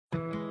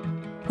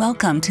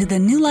Welcome to the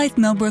New Life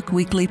Millbrook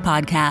Weekly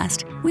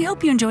Podcast. We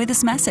hope you enjoy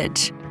this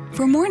message.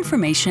 For more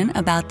information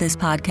about this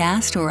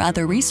podcast or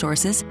other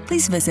resources,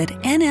 please visit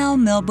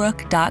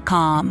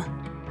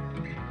nlmillbrook.com.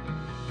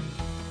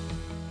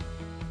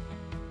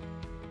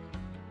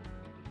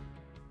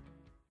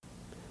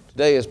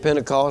 Today is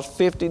Pentecost.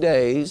 50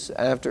 days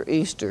after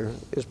Easter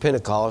is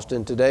Pentecost,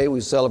 and today we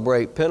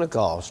celebrate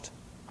Pentecost.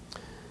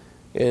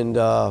 And,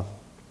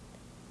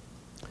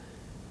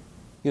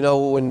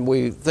 when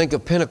we think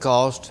of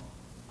Pentecost,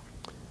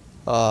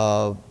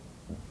 the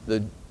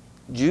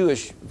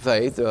Jewish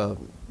faith,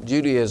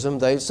 Judaism,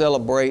 they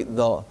celebrate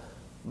the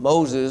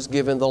Moses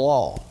giving the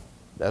law.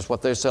 That's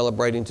what they're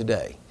celebrating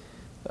today.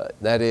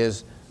 That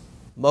is,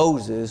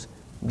 Moses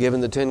giving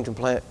the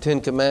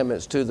Ten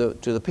Commandments to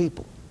the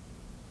people.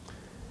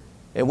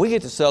 And we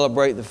get to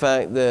celebrate the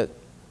fact that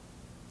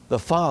the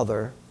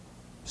Father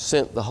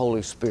sent the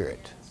Holy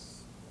Spirit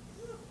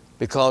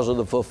because of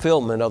the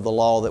fulfillment of the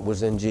law that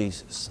was in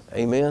Jesus.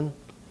 Amen?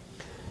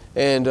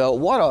 And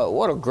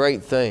what a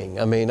great thing.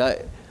 I mean,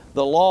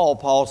 the law,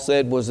 Paul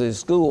said, was his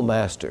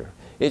schoolmaster.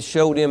 It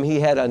showed him he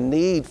had a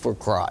need for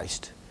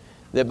Christ.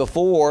 That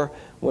before,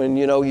 when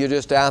you're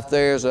just out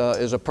there as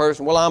a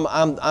person, well,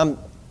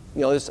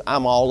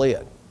 I'm all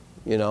in.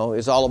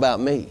 It's all about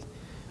me.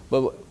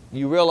 But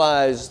you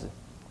realize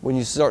when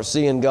you start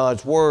seeing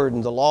God's Word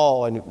and the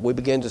law, and we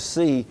begin to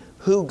see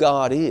who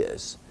God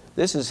is.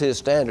 This is His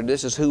standard.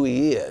 This is who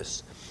He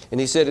is. And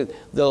he said,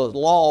 the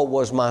law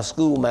was my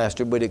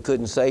schoolmaster, but it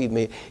couldn't save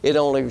me. It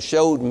only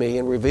showed me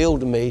and revealed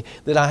to me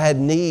that I had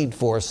need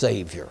for a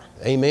Savior.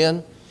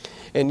 Amen?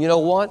 And you know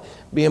what?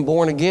 Being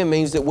born again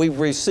means that we've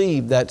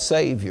received that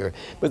Savior.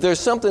 But there's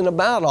something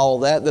about all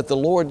that the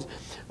Lord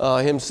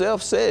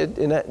Himself said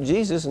in that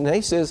Jesus, and He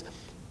says,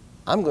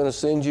 I'm going to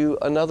send you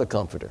another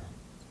Comforter.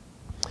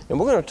 And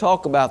we're going to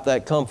talk about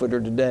that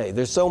Comforter today.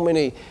 There's so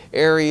many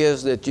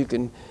areas that you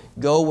can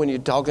go when you're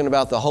talking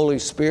about the Holy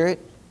Spirit.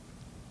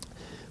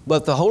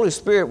 But the Holy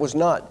Spirit was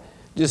not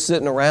just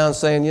sitting around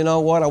saying, you know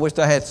what, I wish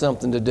I had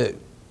something to do.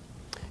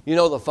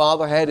 The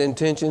Father had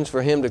intentions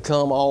for Him to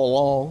come all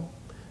along.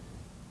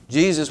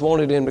 Jesus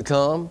wanted Him to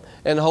come,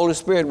 and the Holy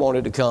Spirit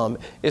wanted to come.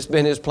 It's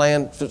been His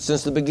plan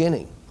since the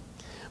beginning.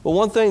 But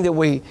one thing that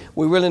we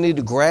really need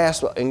to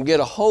grasp and get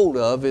a hold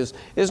of is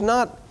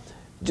not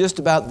just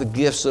about the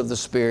gifts of the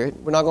Spirit.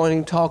 We're not going to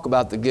even talk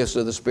about the gifts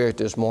of the Spirit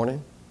this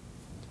morning.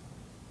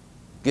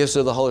 Gifts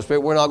of the Holy Spirit.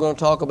 We're not going to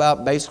talk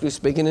about basically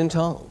speaking in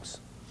tongues.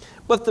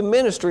 But the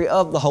ministry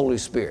of the Holy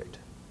Spirit.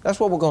 That's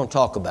what we're going to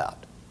talk about.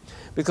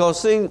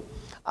 Because, see,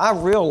 I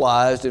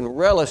realized and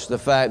relished the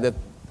fact that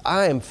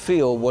I am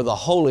filled with the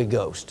Holy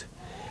Ghost.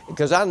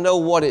 Because I know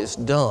what it's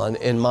done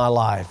in my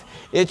life.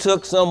 It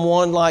took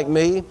someone like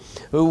me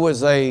who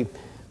was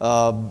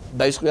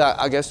basically,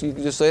 I guess you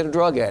could just say a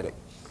drug addict.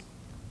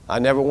 I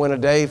never went a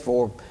day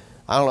for,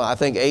 I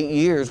think 8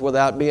 years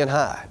without being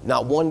high.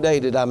 Not one day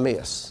did I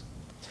miss.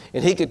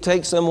 And He could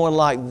take someone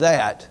like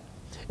that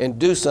and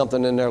do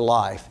something in their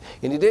life.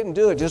 And He didn't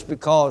do it just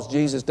because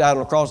Jesus died on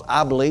the cross.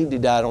 I believed He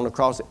died on the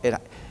cross.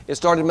 It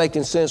started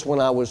making sense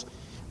when I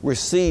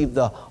received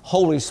the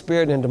Holy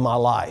Spirit into my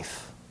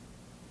life.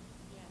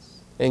 Yes.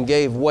 And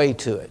gave way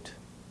to it.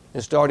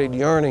 And started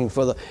yearning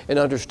and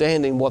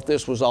understanding what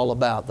this was all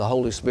about, the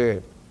Holy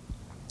Spirit.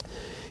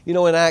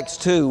 In Acts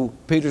 2,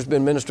 Peter's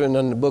been ministering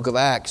in the book of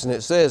Acts, and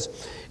it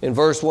says, in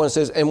verse 1, it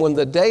says, and when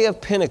the day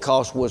of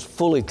Pentecost was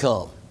fully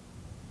come,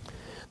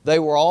 they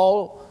were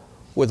all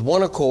with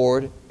one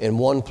accord in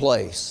one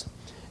place.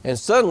 And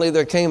suddenly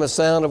there came a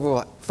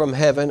sound from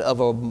heaven of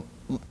a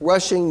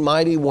rushing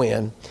mighty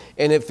wind,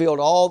 and it filled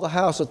all the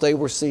house that they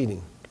were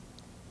sitting.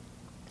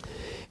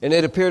 And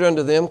it appeared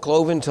unto them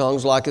cloven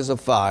tongues like as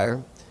of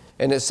fire,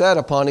 and it sat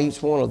upon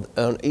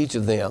each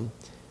of them.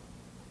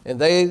 And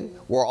they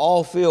were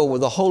all filled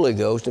with the Holy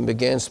Ghost and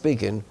began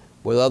speaking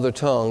with other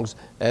tongues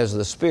as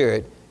the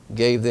Spirit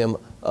gave them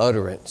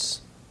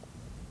utterance.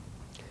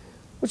 I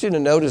want you to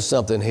notice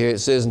something here. It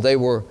says they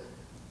were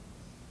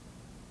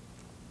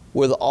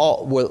with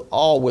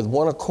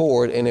one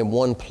accord and in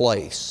one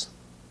place.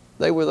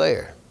 They were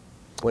there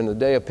when the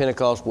day of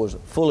Pentecost was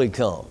fully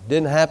come.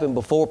 Didn't happen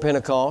before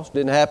Pentecost.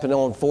 Didn't happen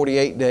on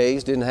 48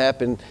 days. Didn't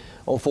happen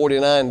on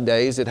 49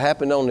 days. It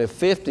happened on the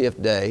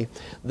 50th day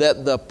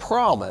that the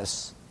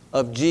promise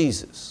of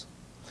Jesus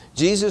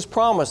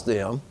promised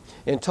them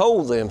and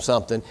told them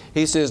something.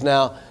 He says,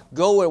 now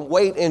go and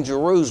wait in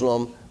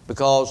Jerusalem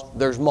because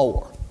there's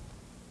more.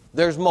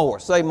 There's more.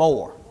 Say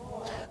more.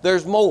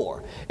 There's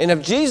more. And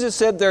if Jesus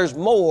said there's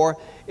more,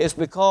 it's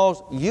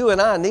because you and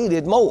I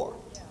needed more.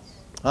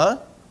 Huh?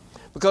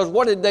 Because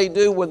what did they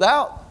do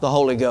without the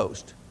Holy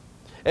Ghost?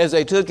 As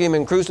they took Him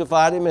and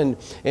crucified Him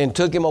and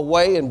took Him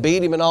away and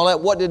beat Him and all that,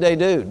 what did they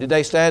do? Did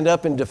they stand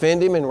up and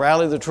defend Him and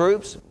rally the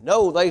troops?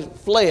 No, they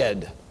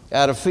fled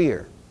out of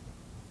fear.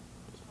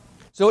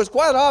 So it's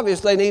quite obvious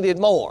they needed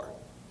more.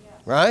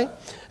 Right?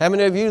 How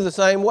many of you the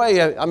same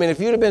way? I mean, if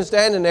you'd have been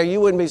standing there,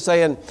 you wouldn't be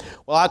saying,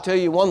 well, I'll tell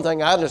you one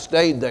thing, I'd have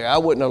stayed there. I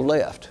wouldn't have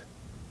left.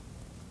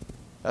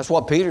 That's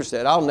what Peter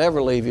said. I'll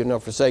never leave you nor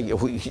forsake you.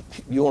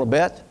 You want to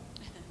bet?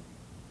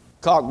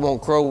 cock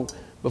won't crow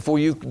before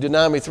you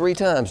deny me 3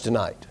 times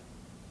tonight.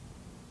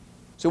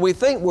 So we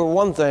think we're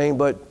one thing,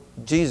 but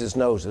Jesus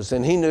knows us,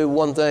 and he knew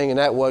one thing, and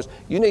that was,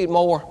 you need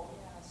more?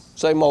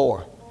 Say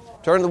more.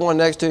 Turn to the one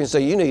next to you and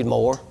say, you need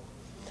more.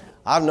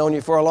 I've known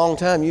you for a long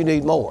time, you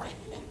need more.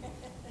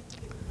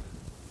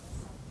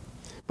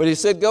 But he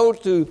said, go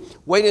to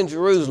wait in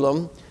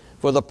Jerusalem,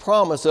 for the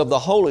promise of the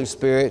Holy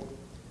Spirit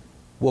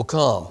will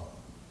come.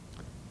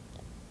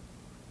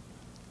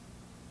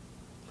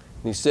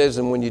 And he says,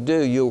 and when you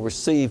do, you'll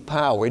receive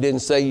power. He didn't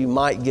say you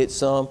might get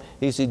some.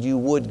 He said you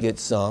would get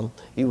some.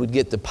 You would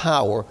get the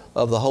power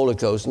of the Holy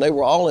Ghost. And they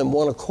were all in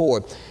one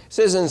accord. It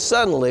says, and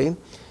suddenly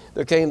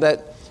there came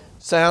that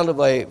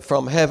sound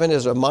from heaven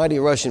as a mighty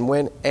rushing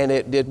wind, and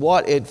it did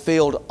what? It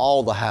filled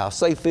all the house.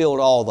 Say,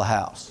 filled all the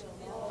house.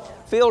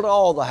 Filled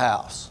all the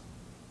house.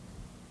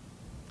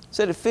 It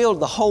said it filled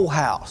the whole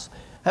house.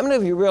 How many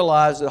of you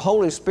realize the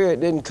Holy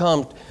Spirit didn't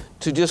come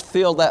to just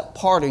fill that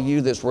part of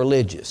you that's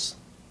religious?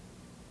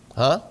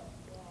 Huh?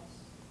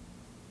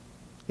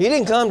 He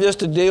didn't come just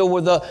to deal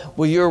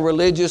with your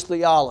religious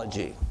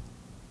theology.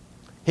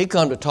 He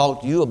come to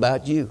talk to you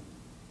about you.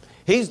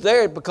 He's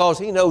there because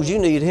he knows you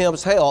need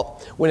his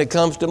help when it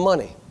comes to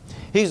money.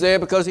 He's there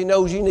because he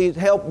knows you need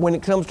help when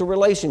it comes to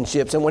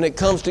relationships and when it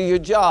comes to your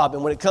job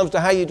and when it comes to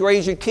how you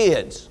raise your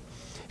kids.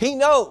 He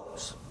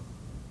knows.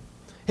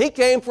 He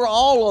came for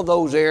all of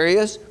those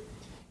areas,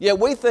 yet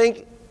we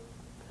think,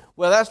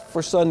 well, that's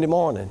for Sunday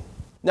morning.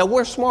 Now,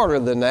 we're smarter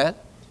than that.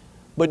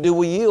 But do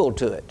we yield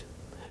to it?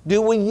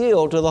 Do we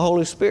yield to the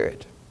Holy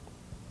Spirit?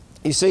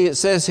 You see, it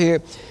says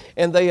here,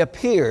 and they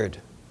appeared.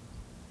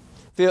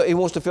 He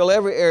wants to fill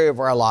every area of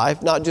our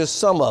life, not just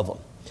some of them.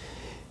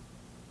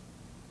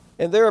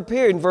 And there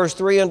appeared in verse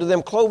 3 unto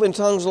them cloven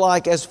tongues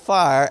like as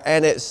fire,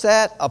 and it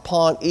sat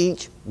upon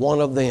each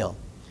one of them.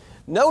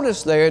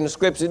 Notice there in the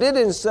scripture, it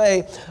didn't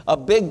say a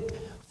big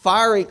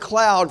fiery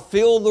cloud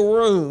filled the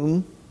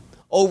room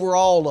over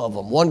all of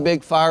them. One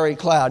big fiery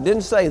cloud. It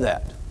didn't say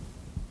that.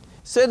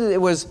 Said that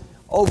it was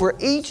over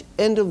each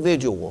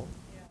individual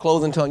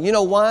cloven tongue. You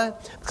know why?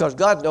 Because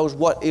God knows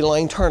what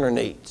Elaine Turner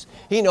needs.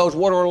 He knows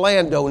what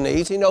Orlando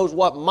needs. He knows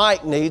what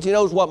Mike needs. He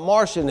knows what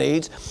Marcia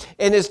needs.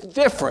 And it's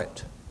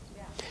different.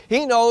 Yeah.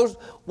 He knows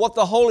what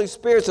the Holy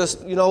Spirit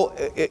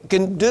it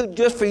can do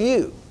just for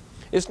you.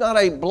 It's not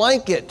a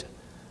blanket.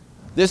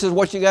 This is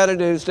what you got to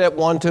do, step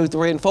 1, 2,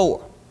 3, and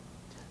 4.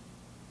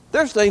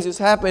 There's things that's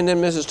happened in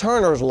Mrs.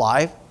 Turner's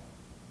life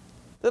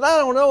that I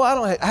don't know,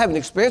 I haven't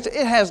experienced.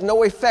 It has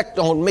no effect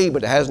on me,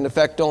 but it has an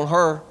effect on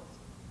her.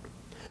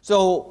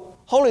 So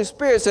Holy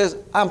Spirit says,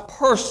 I'm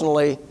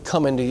personally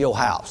coming to your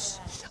house.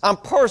 I'm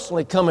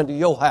personally coming to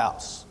your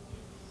house.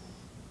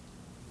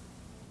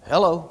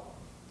 Hello.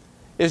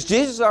 Is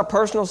Jesus our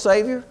personal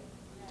Savior?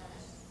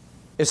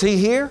 Is he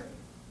here?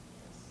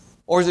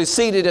 Or is he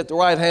seated at the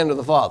right hand of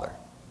the Father?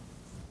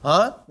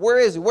 Huh? Where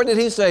is he? Where did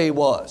he say he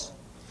was?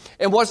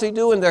 And what's he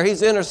doing there?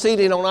 He's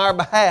interceding on our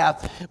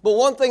behalf. But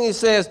one thing he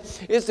says,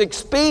 it's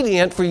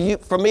expedient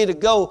for me to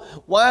go.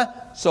 Why?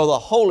 So the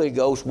Holy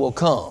Ghost will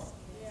come.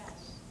 Yes.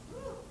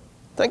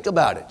 Think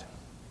about it.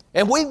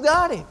 And we've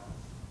got him.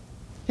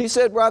 He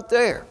said right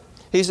there.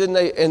 He said,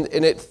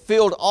 and it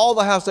filled all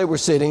the house they were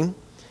sitting.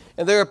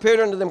 And there appeared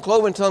unto them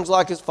cloven tongues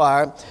like as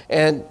fire,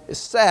 and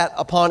sat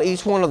upon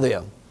each one of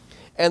them.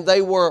 And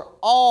they were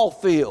all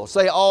filled.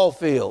 Say all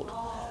filled.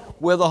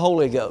 With the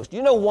Holy Ghost.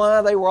 You know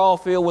why they were all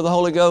filled with the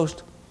Holy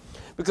Ghost?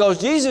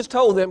 Because Jesus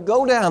told them,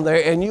 go down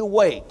there and you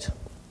wait.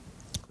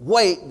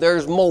 Wait,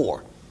 there's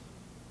more.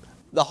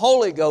 The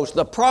Holy Ghost,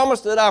 the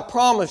promise that I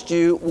promised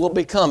you will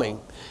be coming.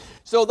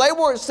 So they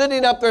weren't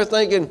sitting up there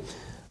thinking,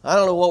 I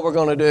don't know what we're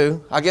going to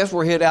do. I guess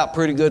we're hid out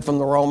pretty good from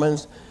the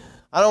Romans.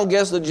 I don't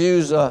guess the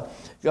Jews, the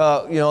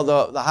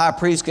high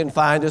priest can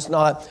find us.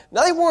 Not.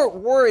 Now, they weren't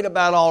worried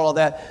about all of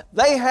that.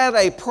 They had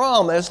a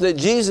promise that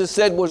Jesus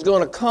said was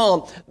going to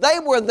come. They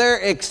were there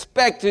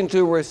expecting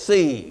to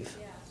receive.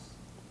 Yes.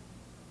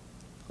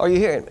 Are you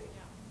hearing me?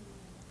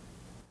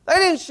 Yeah. They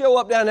didn't show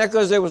up down there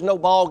because there was no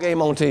ball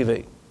game on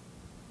TV.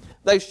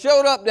 They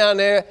showed up down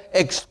there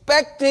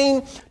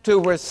expecting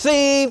to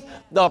receive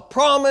the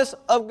promise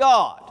of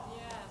God.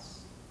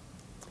 Yes.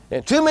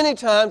 And too many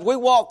times we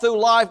walk through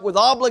life with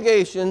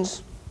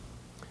obligations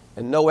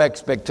and no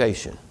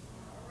expectation.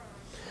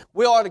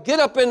 We ought to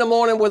get up in the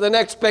morning with an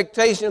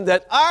expectation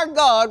that our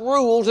God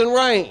rules and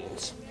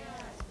reigns.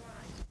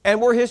 And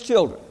we're his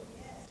children.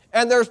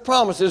 And there's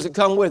promises that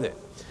come with it.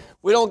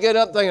 We don't get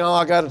up thinking,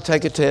 I got to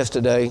take a test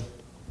today.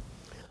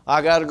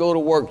 I got to go to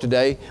work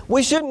today.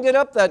 We shouldn't get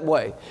up that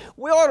way.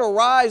 We ought to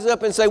rise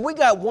up and say, we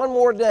got one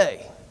more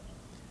day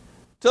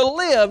to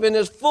live in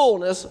this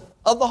fullness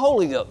of the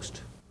Holy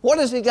Ghost. What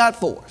has he got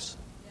for us?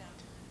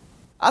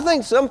 I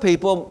think some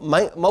people,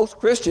 most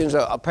Christians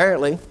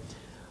apparently,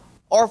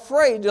 are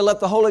afraid to let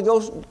the Holy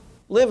Ghost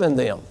live in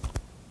them.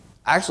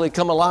 Actually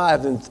come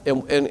alive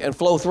and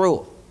flow through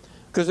them.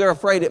 Because they're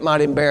afraid it might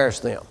embarrass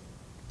them.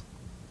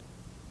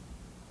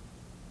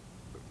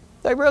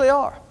 They really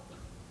are.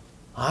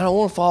 I don't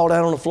want to fall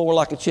down on the floor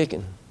like a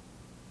chicken.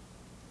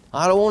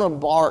 I don't want to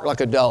bark like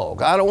a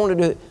dog. I don't want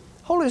to do it.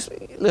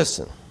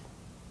 Listen,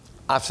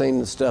 I've seen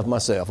this stuff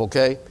myself,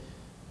 okay?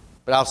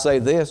 But I'll say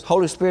this,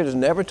 Holy Spirit has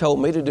never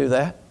told me to do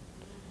that.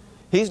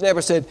 He's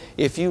never said,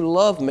 if you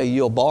love me,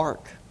 you'll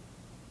bark.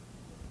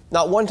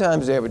 Not one time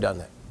has he ever done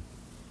that.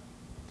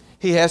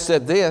 He has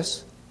said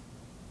this,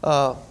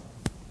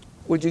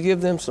 would you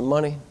give them some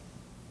money?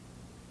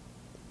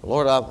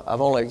 Lord, I've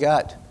only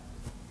got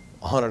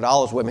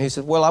 $100 with me. He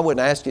said, well, I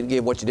wouldn't ask you to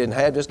give what you didn't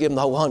have. Just give them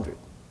the whole 100.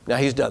 Now,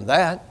 he's done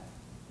that.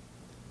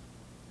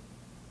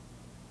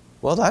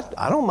 Well,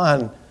 I don't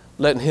mind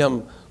letting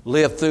him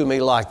live through me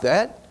like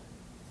that.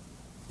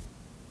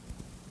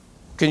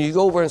 Can you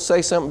go over and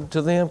say something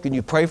to them? Can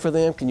you pray for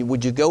them?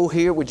 Would you go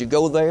here? Would you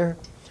go there?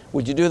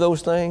 Would you do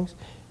those things?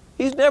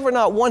 He's never,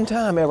 not one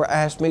time, ever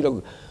asked me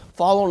to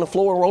fall on the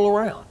floor and roll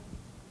around.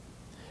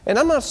 And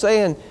I'm not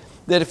saying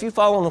that if you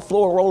fall on the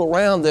floor and roll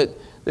around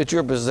that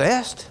you're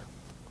possessed.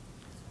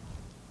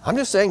 I'm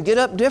just saying get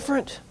up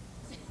different.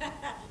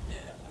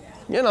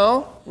 You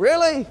know,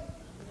 really.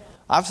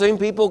 I've seen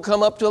people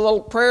come up to a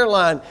little prayer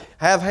line,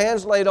 have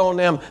hands laid on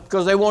them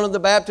because they wanted the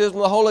baptism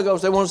of the Holy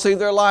Ghost. They want to see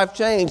their life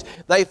change.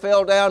 They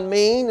fell down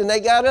mean and they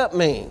got up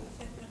mean.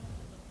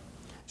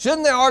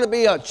 Shouldn't there ought to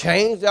be a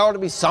change? There ought to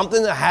be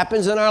something that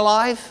happens in our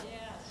life.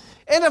 Yes.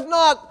 And if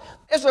not,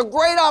 it's a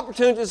great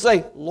opportunity to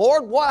say,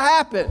 Lord, what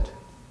happened?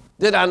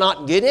 Did I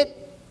not get it?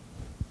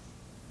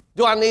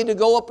 Do I need to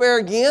go up there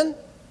again?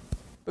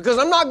 Because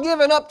I'm not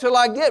giving up till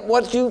I get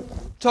what you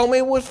told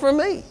me was for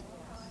me.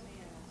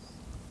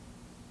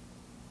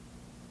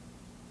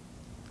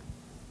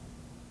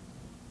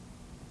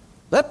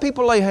 Let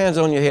people lay hands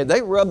on your head.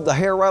 They rub the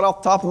hair right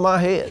off the top of my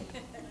head.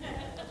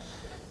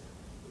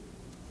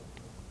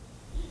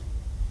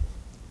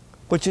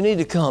 But you need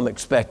to come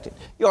expecting.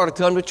 You ought to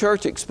come to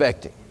church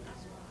expecting.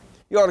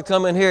 You ought to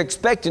come in here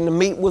expecting to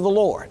meet with the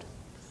Lord.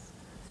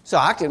 So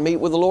I can meet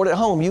with the Lord at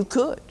home. You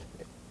could.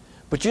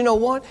 But you know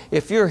what?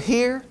 If you're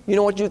here, you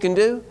know what you can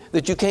do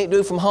that you can't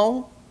do from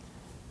home?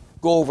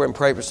 Go over and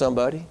pray for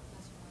somebody.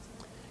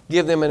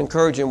 Give them an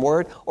encouraging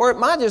word. Or it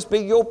might just be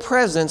your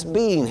presence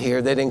being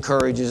here that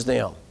encourages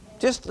them.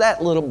 Just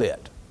that little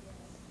bit.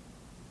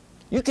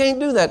 You can't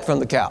do that from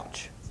the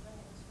couch.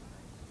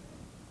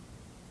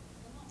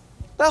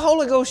 The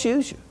Holy Ghost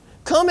use you.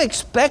 Come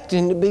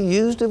expecting to be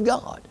used of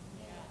God.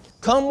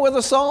 Come with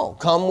a song.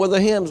 Come with a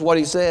hymn is what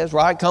he says,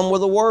 right? Come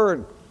with a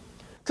word.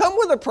 Come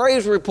with a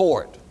praise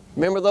report.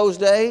 Remember those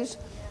days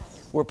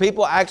where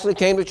people actually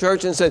came to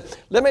church and said,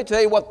 let me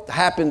tell you what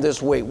happened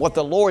this week, what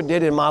the Lord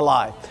did in my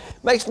life.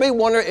 Makes me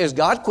wonder, is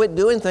God quit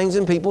doing things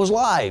in people's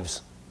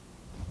lives?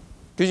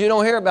 Because you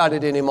don't hear about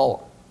it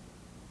anymore.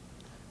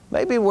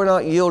 Maybe we're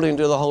not yielding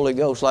to the Holy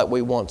Ghost like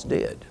we once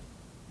did.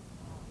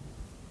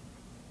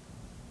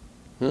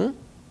 You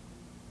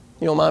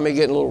don't mind me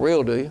getting a little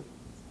real, do you?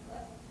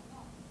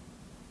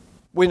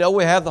 We know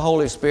we have the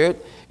Holy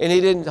Spirit, and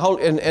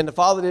and the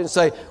Father didn't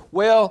say,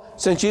 well,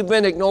 since you've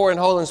been ignoring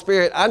the Holy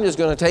Spirit, I'm just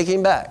going to take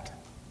him back.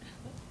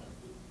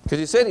 Because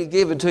he said he'd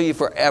give it to you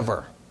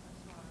forever.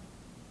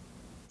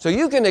 So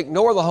you can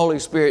ignore the Holy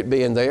Spirit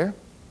being there,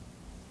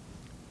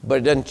 but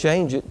it doesn't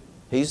change it.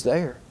 He's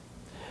there.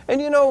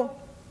 And you know,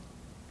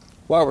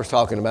 while we're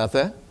talking about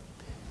that,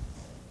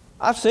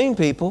 I've seen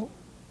people,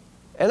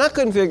 and I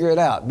couldn't figure it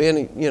out,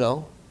 being,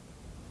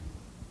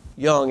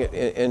 young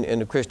in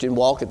the Christian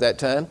walk at that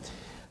time,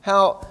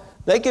 how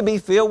they could be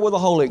filled with the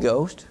Holy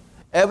Ghost,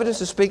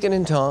 evidence of speaking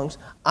in tongues.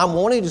 I'm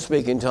wanting to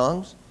speak in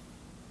tongues,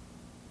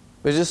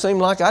 but it just seemed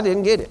like I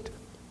didn't get it.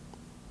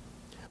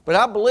 But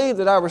I believe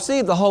that I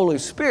received the Holy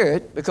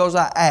Spirit because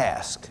I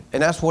asked,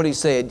 and that's what he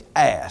said,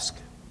 ask.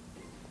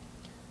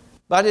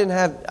 But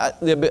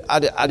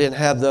I didn't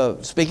have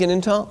the speaking in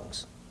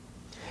tongues.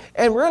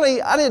 And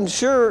really, I didn't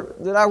sure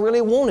that I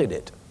really wanted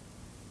it.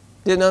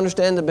 Didn't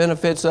understand the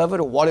benefits of it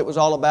or what it was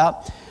all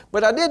about.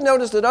 But I did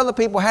notice that other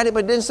people had it,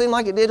 but it didn't seem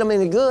like it did them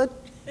any good.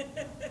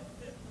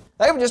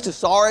 They were just as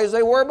sorry as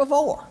they were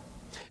before.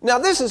 Now,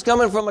 this is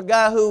coming from a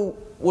guy who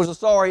was a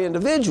sorry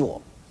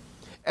individual.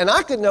 And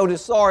I could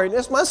notice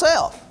sorriness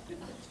myself.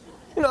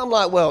 I'm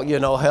like, well,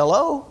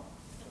 hello.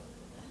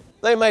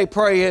 They may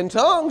pray in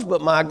tongues,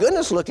 but my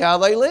goodness, look how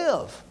they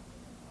live.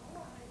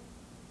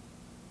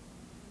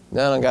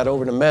 Now I got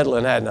over to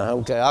meddling, hadn't I?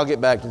 Okay, I'll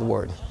get back to the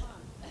Word.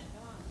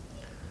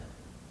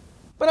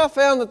 But I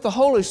found that the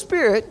Holy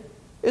Spirit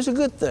is a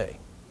good thing.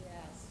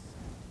 Yes.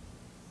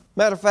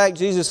 Matter of fact,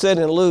 Jesus said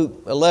in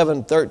Luke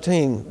 11 through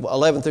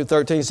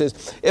 13,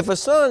 says, if a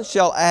son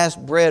shall ask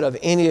bread of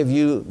any of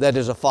you that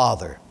is a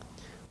father,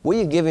 will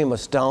you give him a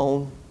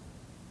stone?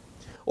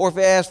 Or if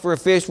he asks for a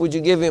fish, would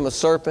you give him a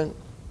serpent?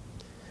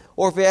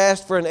 Or if he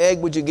asks for an egg,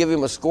 would you give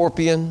him a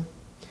scorpion?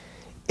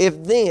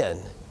 If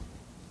then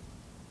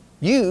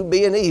you,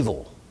 being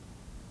evil,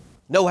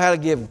 know how to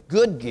give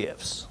good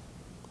gifts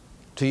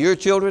to your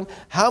children,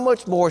 how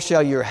much more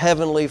shall your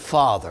heavenly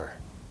Father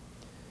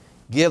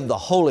give the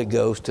Holy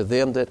Ghost to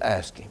them that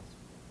ask him?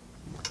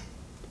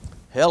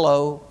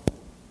 Hello.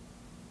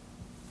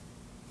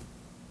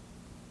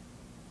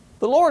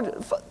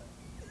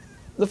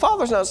 The the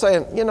Father's not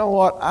saying, you know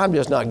what, I'm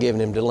just not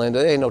giving him to Linda.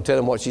 There ain't no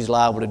telling what she's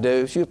liable to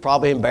do. She would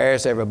probably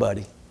embarrass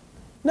everybody.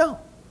 No,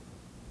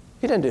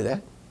 he didn't do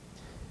that.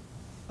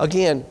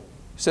 Again, it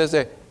says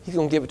there, he's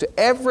going to give it to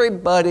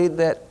everybody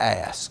that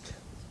asks.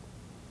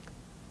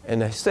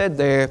 And they said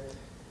there,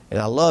 and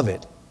I love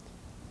it,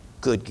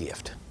 good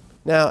gift.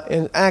 Now,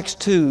 in Acts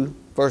 2,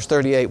 verse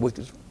 38, we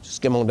can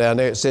skim on down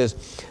there, it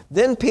says,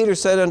 Then Peter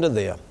said unto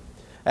them,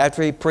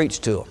 after he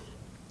preached to them,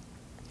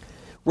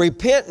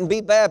 Repent and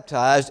be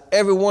baptized,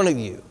 every one of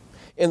you,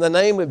 in the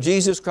name of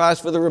Jesus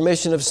Christ for the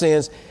remission of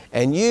sins,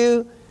 and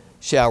you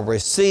shall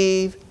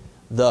receive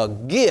the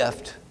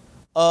gift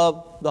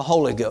of the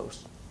Holy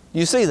Ghost.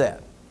 You see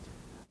that?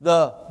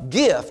 The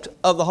gift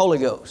of the Holy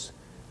Ghost.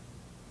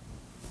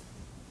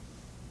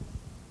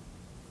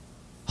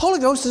 Holy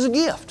Ghost is a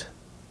gift.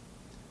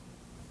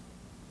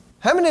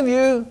 How many of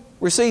you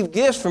receive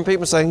gifts from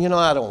people saying, you know,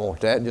 I don't want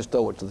that, just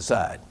throw it to the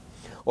side?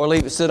 Or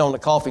leave it sit on the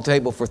coffee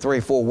table for 3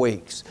 or 4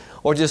 weeks.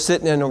 Or just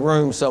sitting in a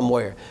room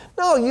somewhere.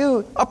 No,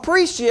 you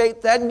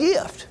appreciate that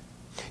gift.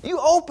 You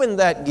open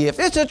that gift.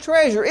 It's a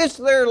treasure. It's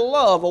their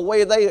love, a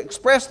way they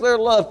express their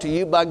love to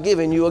you by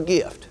giving you a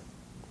gift.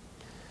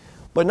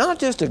 But not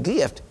just a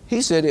gift.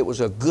 He said it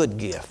was a good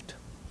gift.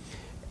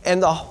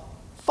 And the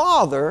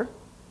Father,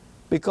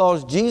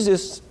 because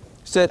Jesus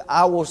said,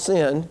 I will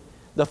send,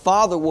 the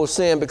Father will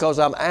send because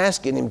I'm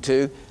asking Him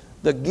to,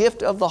 the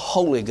gift of the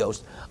Holy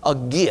Ghost. A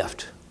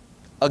gift.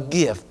 A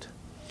gift.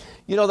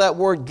 You know that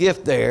word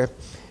gift there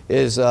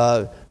is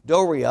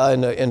doria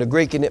in the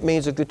Greek, and it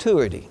means a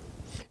gratuity.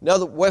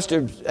 Another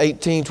Webster's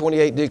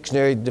 1828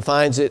 dictionary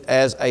defines it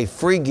as a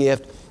free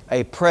gift,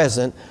 a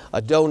present,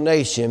 a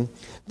donation,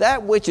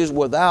 that which is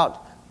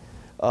without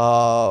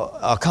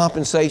a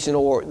compensation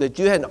or that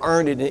you hadn't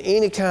earned it in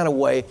any kind of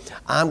way.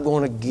 I'm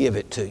going to give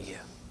it to you.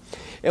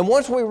 And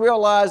once we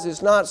realize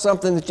it's not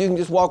something that you can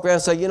just walk around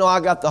and say, you know, I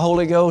got the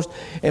Holy Ghost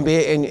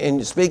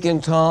and speak in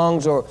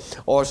tongues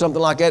or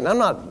something like that. And I'm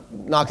not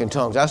knocking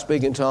tongues. I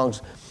speak in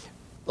tongues,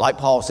 like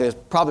Paul says,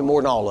 probably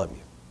more than all of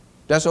you.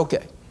 That's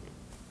okay.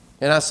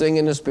 And I sing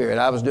in the Spirit.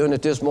 I was doing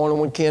it this morning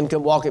when Ken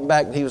came walking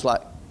back, and he was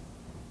like,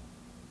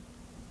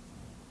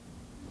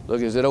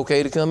 look, is it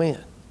okay to come in?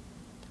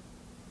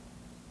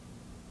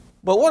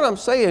 But what I'm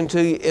saying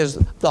to you is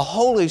the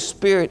Holy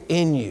Spirit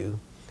in you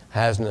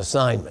has an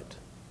assignment.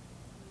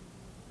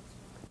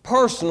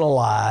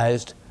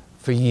 Personalized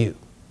for you.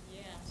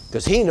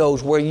 Because He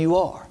knows where you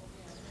are.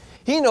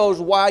 He knows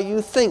why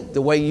you think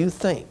the way you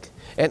think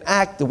and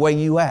act the way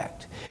you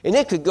act. And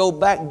it could go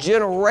back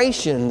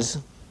generations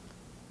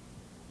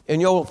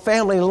in your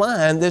family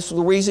line. This is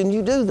the reason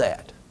you do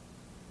that.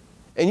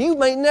 And you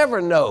may never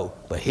know,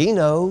 but He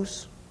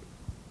knows.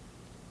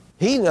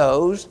 He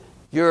knows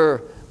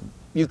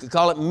you could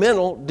call it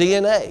mental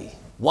DNA,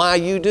 why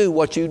you do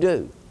what you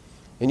do.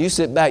 And you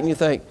sit back and you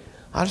think,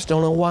 I just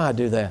don't know why I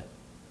do that.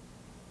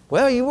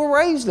 Well, you were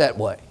raised that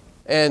way.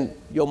 And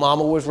your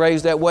mama was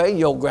raised that way.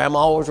 Your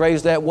grandma was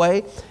raised that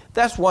way.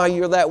 That's why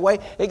you're that way.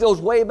 It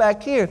goes way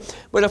back here.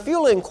 But if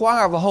you'll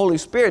inquire of the Holy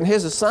Spirit, and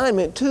His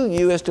assignment to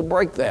you is to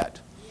break that.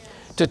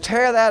 Yes. To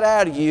tear that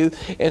out of you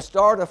and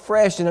start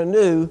afresh and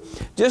anew,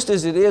 just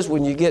as it is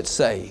when you get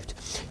saved.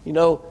 You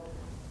know,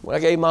 when I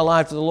gave my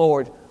life to the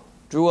Lord,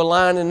 drew a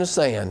line in the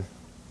sand.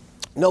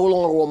 No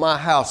longer will my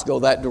house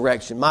go that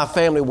direction. My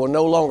family will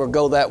no longer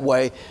go that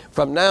way.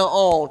 From now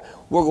on,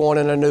 we're going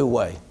in a new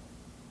way.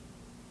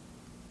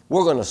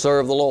 We're going to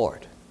serve the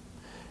Lord.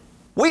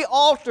 We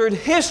altered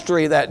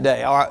history that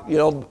day,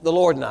 the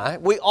Lord and I.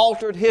 We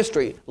altered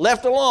history.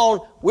 Left alone,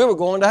 we were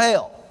going to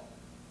hell.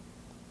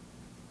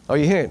 Are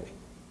you hearing me?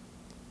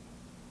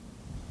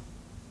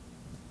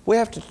 We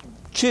have to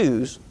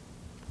choose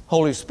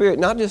Holy Spirit,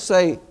 not just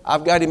say,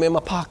 I've got Him in my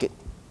pocket.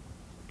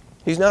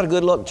 He's not a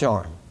good luck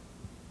charm.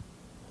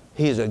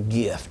 He is a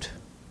gift.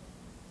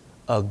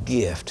 A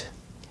gift.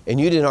 And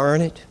you didn't earn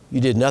it. You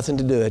did nothing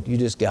to do it. You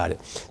just got it.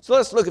 So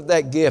let's look at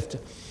that gift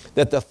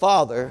that the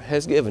Father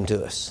has given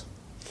to us.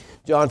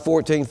 John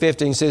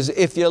 14:15 says,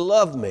 if you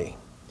love me,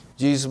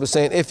 Jesus was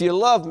saying, if you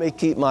love me,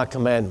 keep my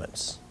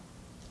commandments.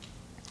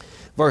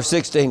 Verse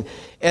 16,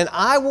 and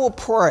I will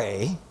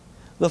pray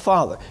the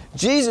Father.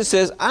 Jesus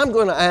says, I'm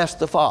going to ask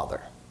the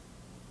Father.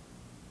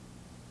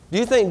 Do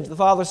you think the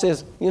Father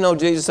says, you know,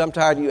 Jesus, I'm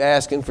tired of you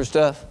asking for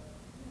stuff?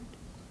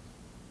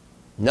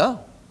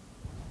 No.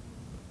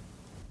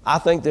 I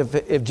think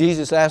that if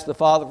Jesus asked the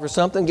Father for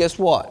something, guess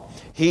what?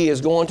 He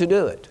is going to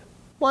do it.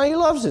 Why? He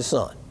loves His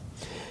Son.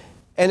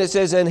 And it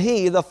says, and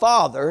He, the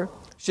Father,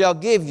 shall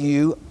give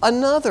you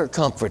another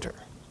Comforter,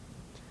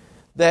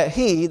 that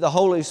He, the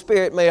Holy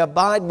Spirit, may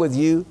abide with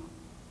you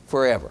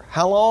forever.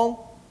 How long?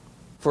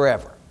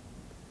 Forever.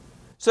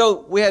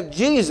 So we have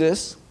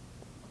Jesus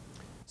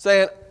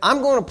saying,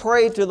 I'm going to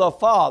pray to the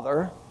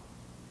Father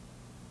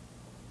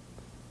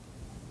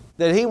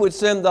that He would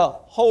send the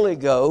Holy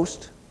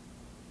Ghost,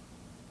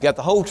 got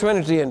the whole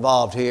Trinity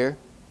involved here,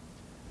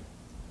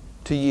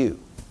 to you.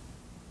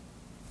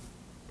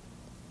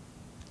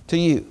 To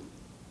you.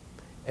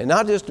 And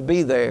not just to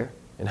be there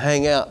and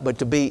hang out, but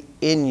to be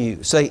in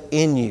you. Say,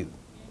 in you.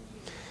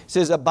 It It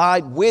says,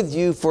 abide with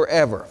you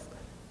forever.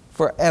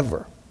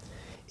 Forever.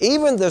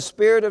 Even the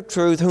Spirit of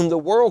truth, whom the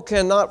world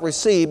cannot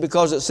receive,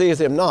 because it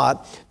seeth him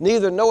not,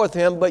 neither knoweth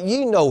him, but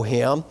ye know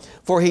him,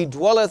 for he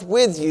dwelleth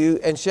with you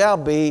and shall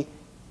be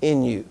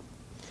in you.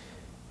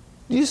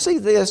 Do you see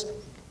this?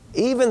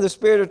 Even the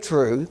Spirit of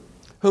truth,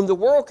 whom the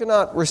world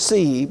cannot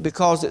receive,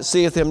 because it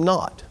seeth him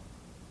not.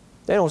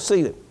 They don't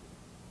see it.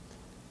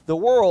 The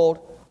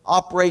world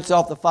operates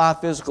off the 5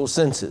 physical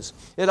senses.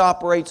 It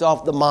operates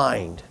off the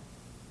mind.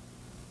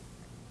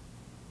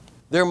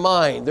 Their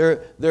mind,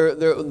 they're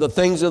the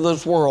things of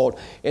this world,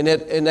 and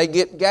they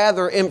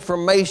gather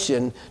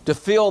information to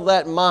fill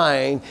that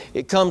mind.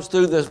 It comes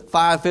through the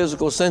 5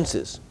 physical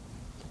senses.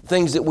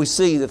 Things that we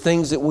see, the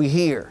things that we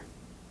hear,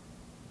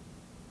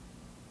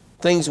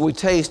 things we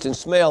taste and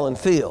smell and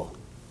feel.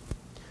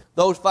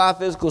 Those 5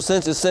 physical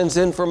senses sends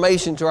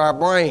information to our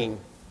brain.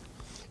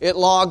 It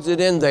logs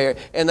it in there,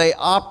 and they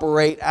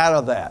operate out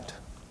of that.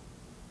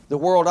 The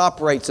world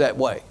operates that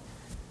way.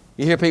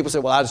 You hear people say,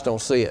 well, I just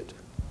don't see it.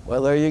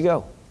 Well, there you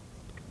go.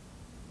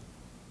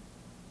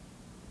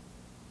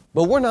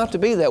 But we're not to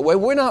be that way.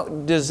 We're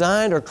not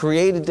designed or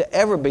created to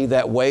ever be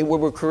that way. We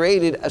were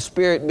created a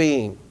spirit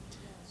being,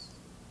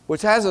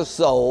 which has a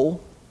soul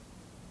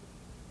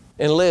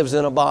and lives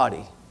in a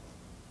body.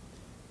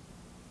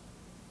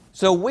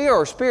 So we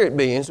are spirit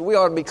beings. We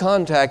ought to be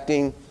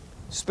contacting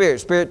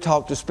spirits. Spirit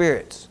talk to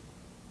spirits.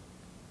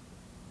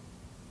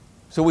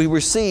 So we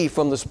receive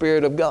from the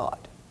Spirit of God,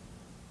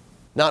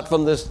 not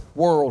from this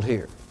world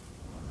here.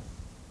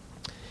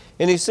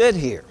 And he said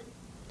here,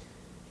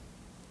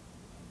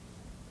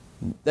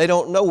 they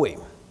don't know him,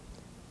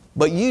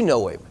 but you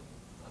know him.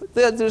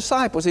 The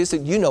disciples, he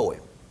said, you know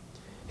him.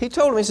 He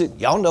told them, he said,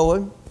 y'all know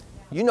him.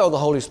 You know the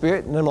Holy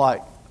Spirit. And they're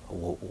like,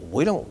 well,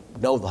 we don't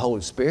know the Holy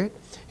Spirit.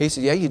 He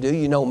said, yeah, you do.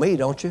 You know me,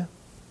 don't you?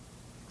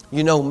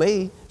 You know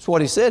me. That's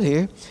what he said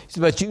here. He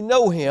said, but you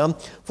know him,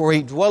 for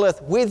he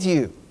dwelleth with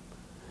you.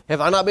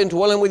 Have I not been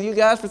dwelling with you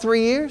guys for 3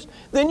 years?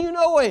 Then you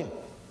know him.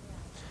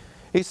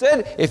 He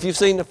said, if you've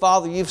seen the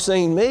Father, you've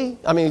seen me.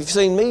 I mean, if you've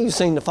seen me, you've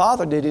seen the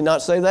Father. Did he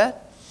not say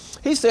that?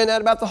 He's saying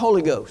that about the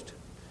Holy Ghost.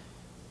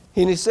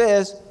 And he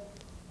says,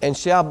 and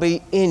shall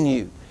be in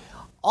you.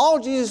 All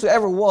Jesus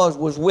ever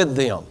was with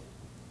them.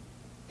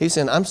 He's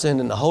saying, I'm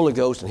sending the Holy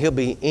Ghost and he'll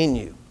be in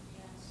you.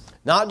 Yes.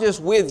 Not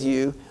just with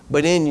you,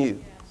 but in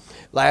you.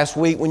 Yes. Last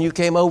week when you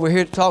came over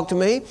here to talk to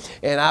me,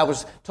 and I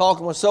was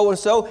talking with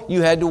so-and-so,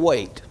 you had to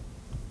wait.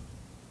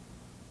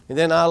 And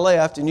then I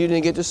left and you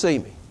didn't get to see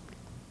me.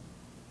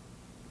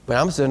 But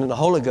I'm sending the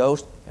Holy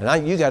Ghost,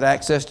 and you got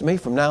access to me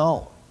from now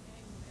on.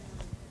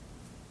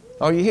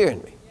 Are you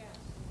hearing me?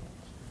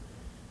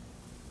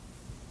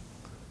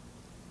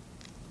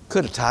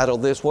 Could have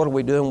titled this, What Are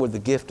We Doing with the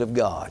Gift of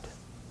God?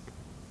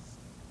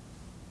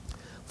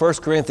 1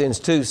 Corinthians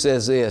 2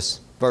 says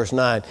this, verse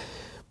 9,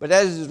 but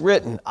as it is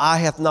written, eye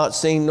hath not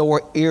seen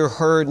nor ear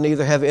heard,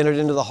 neither have entered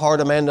into the heart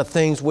of man the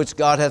things which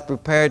God hath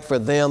prepared for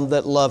them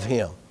that love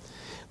him.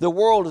 The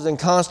world is in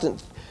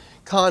constant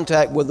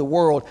contact with the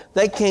world.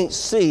 They can't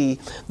see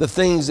the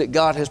things that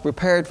God has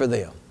prepared for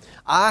them.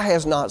 Eye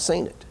has not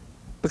seen it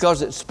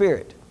because it's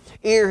spirit.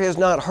 Ear has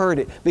not heard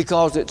it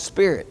because it's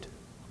spirit.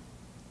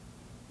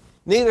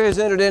 Neither has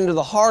entered into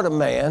the heart of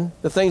man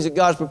the things that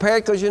God's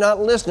prepared, because you're not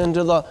listening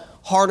to the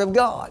heart of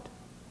God.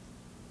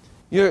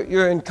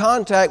 You're in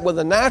contact with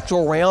the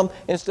natural realm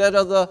instead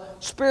of the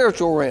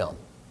spiritual realm.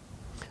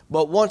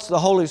 But once the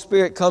Holy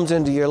Spirit comes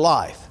into your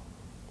life,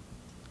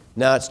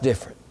 now it's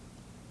different.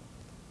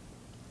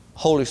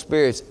 Holy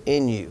Spirit's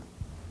in you.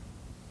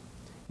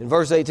 In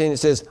verse 18 it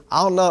says,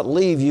 I'll not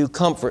leave you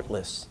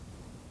comfortless.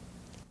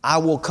 I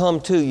will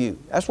come to you.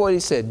 That's what he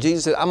said.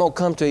 Jesus said, I'm going to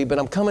come to you, but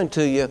I'm coming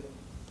to you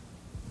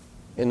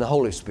in the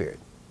Holy Spirit.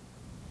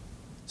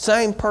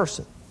 Same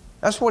person.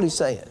 That's what he's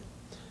saying.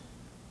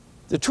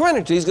 The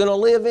Trinity is going to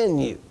live in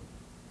you.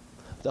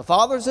 The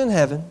Father's in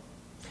heaven.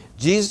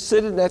 Jesus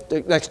sitting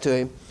next to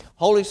him.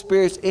 Holy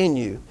Spirit's in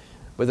you.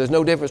 But there's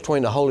no difference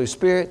between the Holy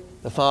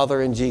Spirit, the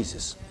Father, and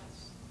Jesus.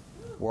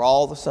 We're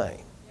all the same.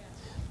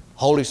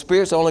 Holy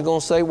Spirit's only going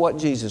to say what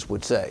Jesus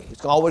would say.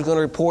 It's always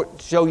going to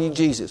show you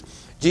Jesus.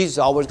 Jesus is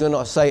always going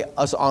to say,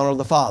 us honor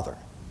the Father.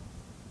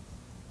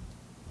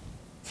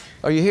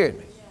 Are you hearing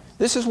me?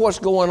 This is what's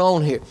going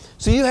on here.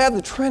 So you have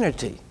the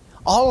Trinity,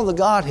 all of the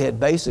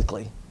Godhead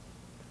basically,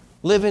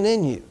 living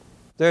in you.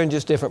 They're in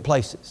just different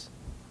places.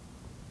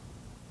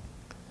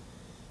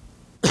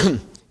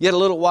 Yet a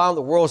little while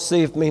the world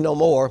seeth me no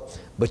more,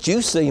 but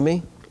you see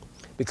me,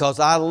 because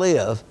I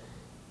live,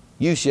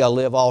 you shall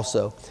live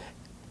also.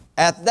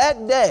 At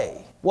that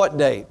day, what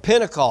day?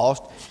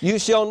 Pentecost, you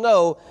shall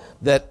know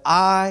that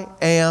I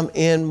am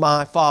in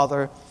my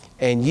Father,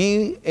 and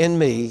ye in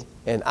me,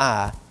 and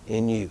I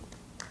in you.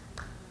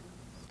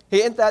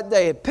 He at that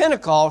day at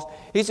Pentecost,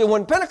 he said,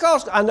 when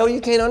Pentecost, I know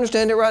you can't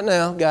understand it right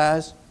now,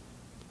 guys,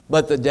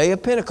 but the day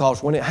of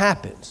Pentecost, when it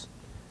happens,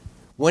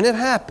 you're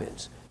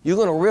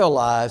going to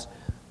realize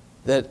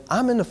that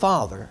I'm in the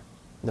Father,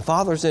 and the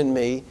Father's in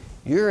me,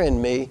 you're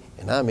in me,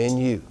 and I'm in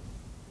you.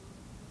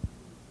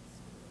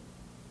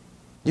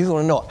 You're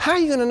going to know it. How are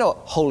you going to know it?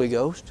 Holy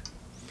Ghost.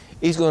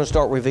 He's going to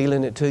start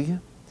revealing it to you.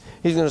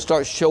 He's going to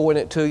start showing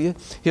it to you.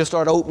 He'll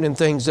start opening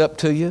things up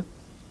to you.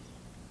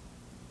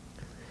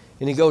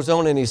 And he goes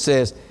on and he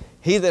says,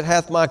 he that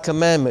hath my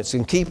commandments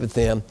and keepeth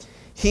them,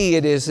 he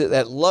it is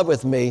that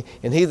loveth me,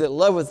 and he that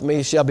loveth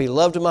me shall be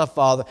loved of my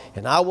Father,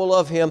 and I will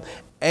love him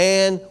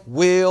and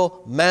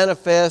will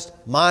manifest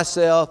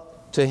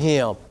myself to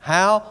him.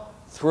 How?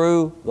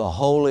 Through the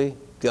Holy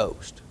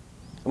Ghost.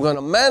 I'm going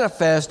to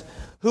manifest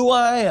who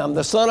I am,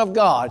 the Son of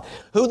God,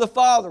 who the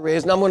Father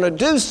is, and I'm going to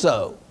do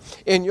so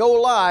in your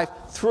life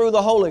through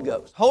the Holy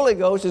Ghost. Holy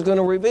Ghost is going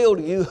to reveal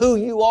to you who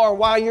you are,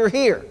 why you're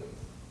here,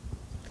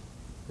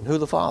 and who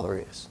the Father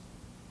is.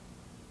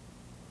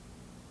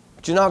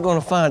 But you're not going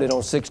to find it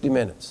on 60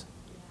 Minutes.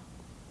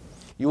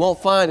 You won't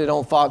find it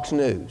on Fox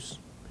News.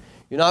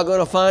 You're not going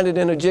to find it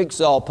in a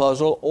jigsaw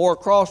puzzle or a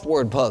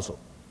crossword puzzle.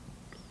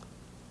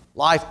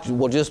 Life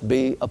will just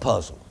be a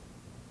puzzle.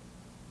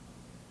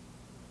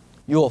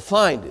 You'll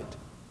find it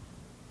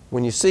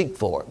when you seek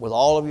for it with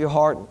all of your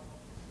heart.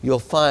 You'll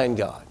find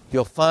God.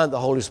 You'll find the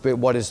Holy Spirit,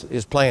 what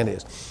His plan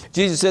is.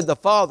 Jesus said the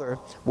Father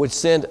would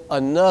send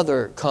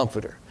another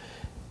Comforter.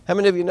 How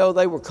many of you know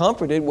they were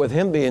comforted with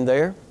Him being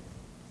there?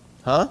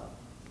 Huh?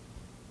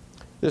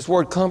 This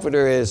word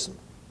Comforter is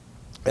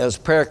as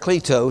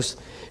parakletos,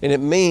 and it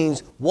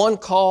means one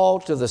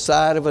called to the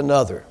side of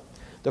another.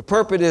 The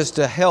purpose is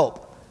to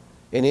help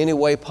in any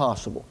way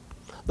possible.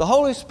 The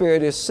Holy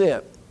Spirit is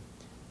sent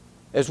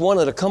as one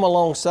to come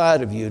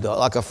alongside of you,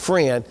 like a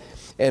friend,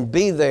 and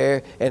be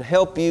there and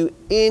help you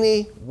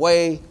any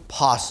way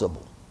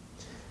possible.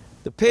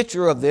 The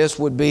picture of this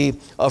would be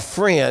a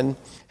friend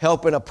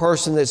helping a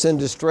person that's in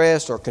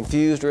distress or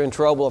confused or in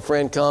trouble. A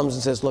friend comes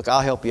and says, look,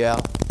 I'll help you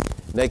out.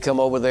 And they come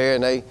over there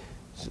and they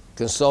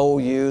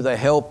console you, they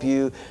help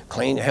you,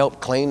 help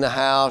clean the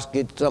house,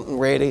 get something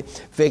ready,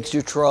 fix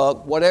your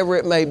truck, whatever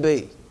it may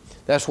be.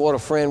 That's what a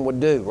friend would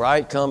do,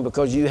 right? Come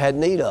because you had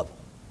need of them.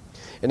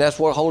 And that's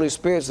what Holy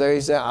Spirit's there.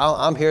 He said,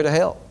 I'm here to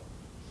help.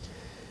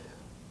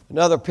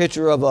 Another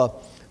picture of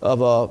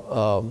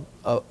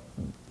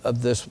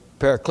this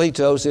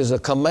parakletos is a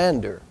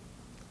commander,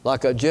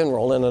 like a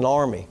general in an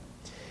army.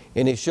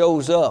 And he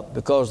shows up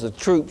because the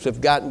troops have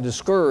gotten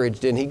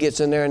discouraged, and he gets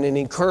in there and he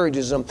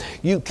encourages them.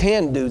 You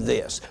can do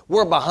this.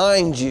 We're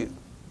behind you.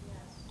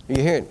 Are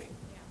you hearing me?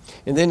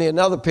 And then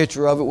another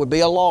picture of it would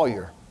be a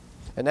lawyer,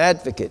 an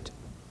advocate,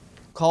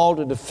 called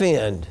to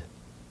defend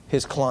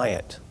his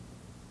client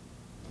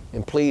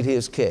and plead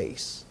his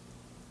case.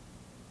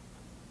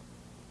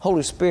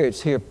 Holy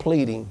Spirit's here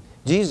pleading.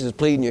 Jesus is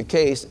pleading your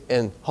case,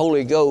 and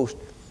Holy Ghost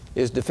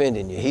is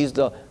defending you. He's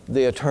the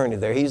attorney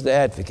there. He's the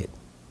advocate.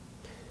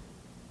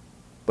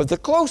 But the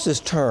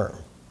closest term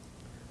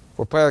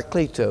for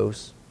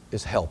parakletos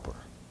is helper.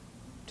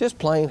 Just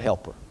plain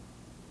helper.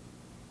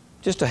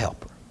 Just a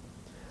helper.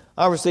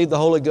 I received the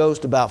Holy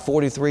Ghost about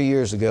 43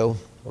 years ago,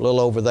 a little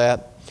over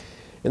that.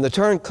 And the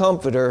term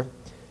comforter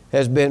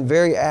has been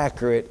very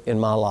accurate in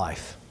my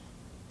life.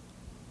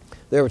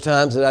 There were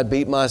times that I'd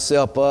beat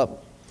myself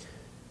up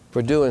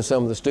for doing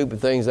some of the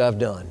stupid things I've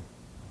done.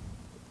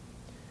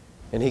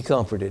 And He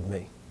comforted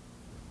me.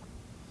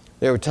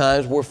 There were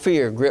times where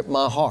fear gripped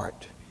my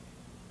heart.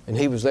 And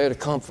He was there to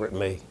comfort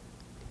me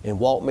and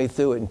walk me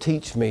through it and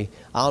teach me,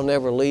 I'll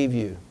never leave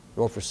you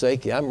nor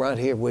forsake you. I'm right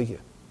here with you.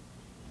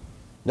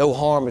 No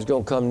harm is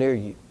going to come near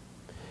you.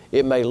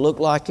 It may look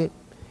like it.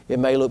 It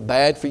may look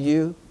bad for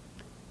you,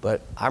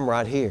 but I'm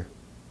right here.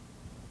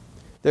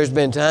 There's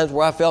been times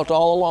where I felt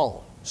all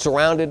alone,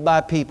 surrounded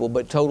by people,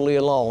 but totally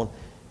alone,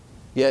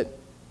 yet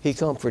He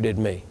comforted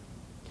me.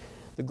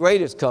 The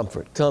greatest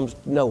comfort comes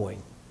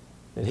knowing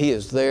that He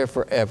is there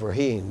forever.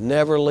 He ain't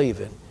never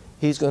leaving.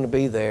 He's going to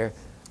be there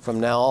from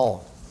now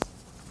on.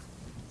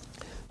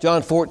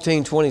 John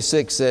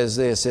 14:26 says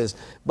this, says,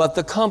 but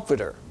the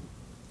Comforter,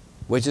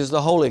 which is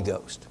the Holy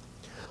Ghost,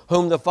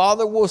 whom the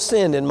Father will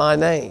send in my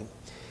name,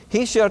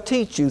 He shall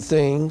teach you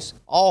things,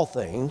 all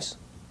things,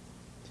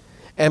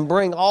 and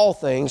bring all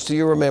things to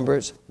your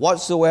remembrance,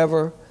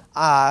 whatsoever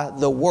I,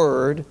 the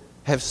Word,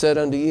 have said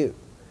unto you.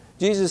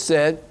 Jesus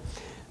said,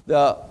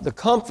 the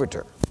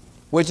Comforter,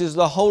 which is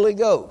the Holy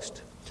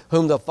Ghost,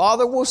 whom the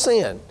Father will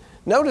send.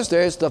 Notice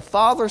there, it's the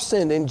Father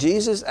sending,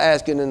 Jesus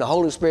asking, and the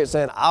Holy Spirit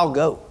saying, I'll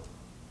go.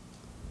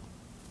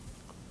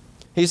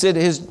 He said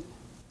He's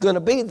going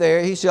to be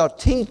there. He shall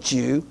teach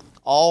you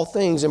all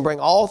things and bring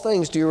all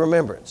things to your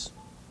remembrance,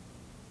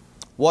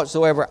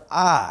 whatsoever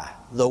I,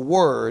 the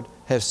Word,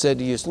 have said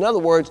to you. So in other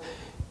words,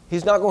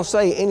 He's not going to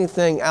say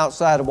anything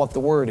outside of what the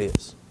Word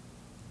is.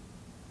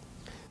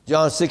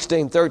 John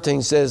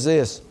 16:13 says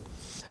this,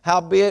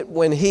 howbeit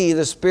when He,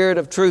 the Spirit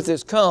of truth,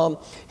 is come,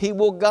 He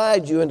will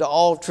guide you into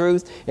all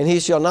truth, and He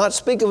shall not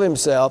speak of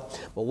Himself,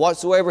 but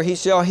whatsoever He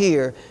shall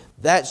hear,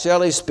 that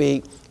shall He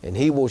speak, and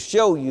He will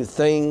show you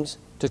things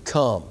to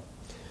come.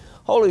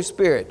 Holy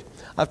Spirit,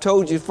 I've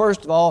told you,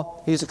 first of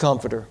all, He's a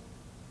comforter.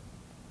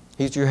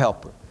 He's your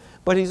helper.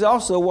 But He's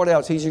also, what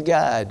else? He's your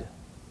guide.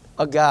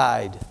 A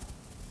guide.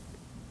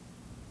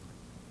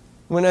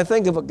 When I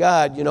think of a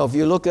guide, if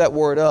you look that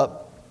word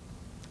up,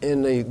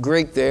 in the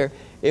Greek there,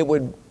 it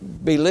would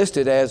be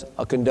listed as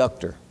a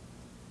conductor.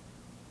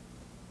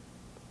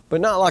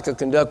 But not like a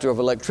conductor of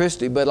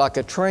electricity, but like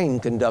a train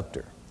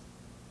conductor.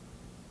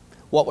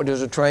 What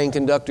does a train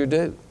conductor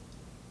do?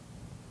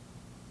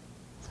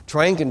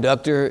 Train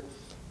conductor,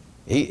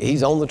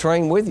 he's on the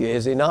train with you,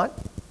 is he not?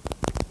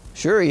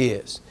 Sure he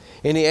is.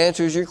 And he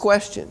answers your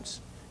questions.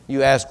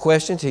 You ask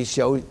questions, he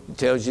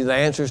tells you the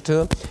answers to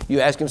them.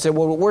 You ask him, say,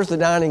 well, where's the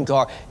dining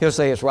car? He'll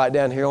say, it's right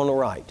down here on the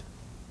right.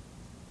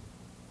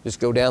 Just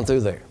go down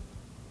through there.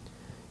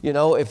 You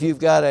know, if you've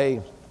got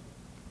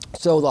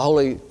so the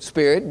Holy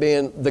Spirit,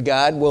 being the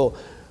guide, will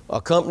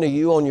accompany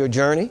you on your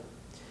journey.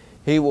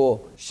 He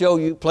will show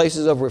you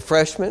places of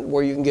refreshment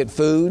where you can get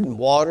food and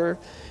water.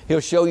 He'll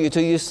show you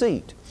to your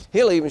seat.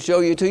 He'll even show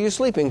you to your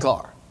sleeping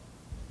car.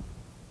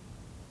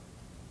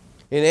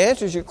 And he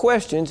answers your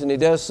questions, and he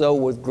does so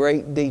with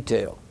great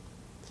detail.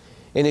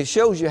 And he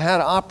shows you how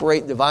to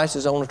operate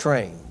devices on a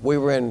train. We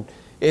were in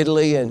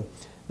Italy, and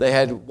they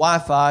had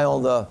Wi-Fi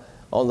on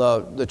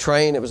the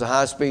train. It was a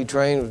high-speed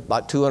train. It was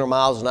about 200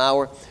 miles an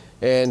hour.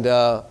 And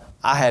I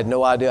had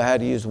no idea how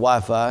to use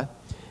Wi-Fi.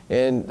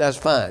 And that's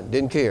fine.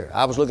 Didn't care.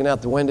 I was looking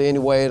out the window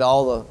anyway at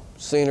all the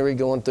scenery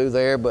going through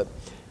there. But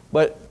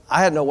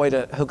I had no way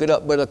to hook it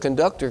up. But a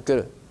conductor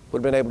would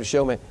have been able to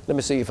show me, let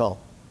me see your phone.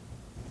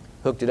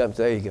 Hooked it up.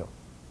 There you go.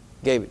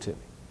 Gave it to me.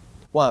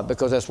 Why?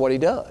 Because that's what he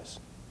does.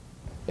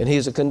 And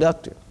he's a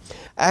conductor.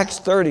 Acts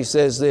 30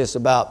 says this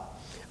about,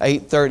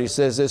 8:30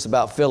 says this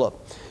about Philip.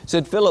 It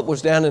said Philip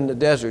was down in the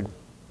desert.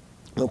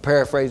 I'll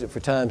paraphrase it for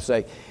time's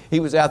sake. He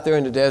was out there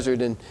in the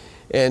desert, and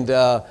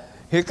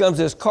here comes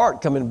this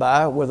cart coming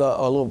by with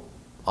a little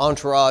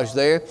entourage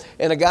there,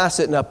 and a guy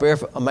sitting up there,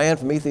 a man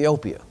from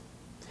Ethiopia.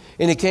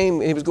 And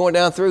he was going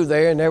down through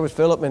there, and there was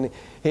Philip,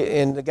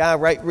 and the guy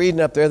reading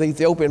up there, the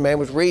Ethiopian man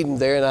was reading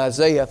there in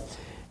Isaiah,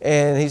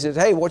 and he said,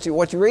 hey, what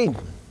you reading?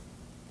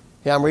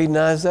 Yeah, I'm reading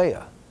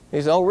Isaiah. He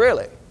said, oh,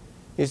 really?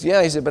 He said,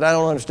 yeah. He said, but I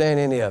don't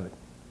understand any of it.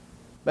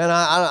 Man,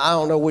 I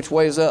don't know which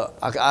way is up.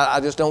 I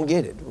just don't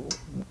get it.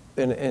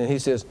 And he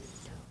says,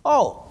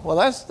 oh, well,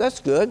 that's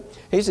good.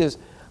 He says,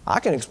 I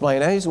can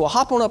explain that. He says, well,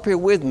 hop on up here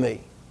with me.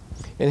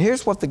 And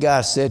here's what the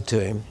guy said to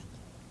him,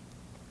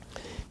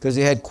 because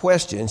he had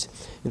questions.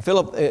 And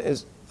Philip,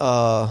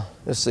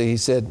 he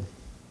said,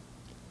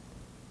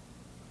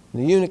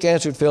 the eunuch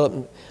answered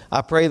Philip,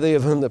 I pray thee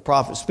of whom the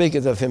prophet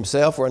speaketh, of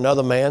himself or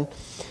another man.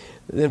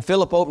 Then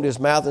Philip opened his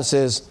mouth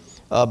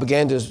and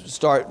began to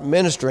start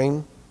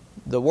ministering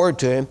the word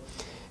to him.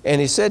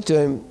 And he said to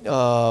him,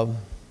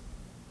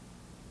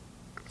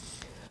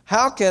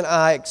 how can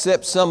I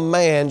accept some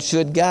man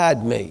should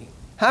guide me?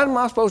 How am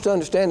I supposed to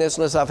understand this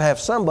unless I have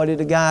somebody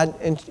to guide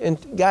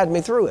and guide me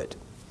through it?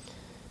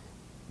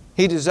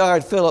 He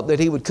desired Philip that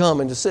he would come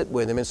and to sit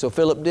with him. And so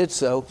Philip did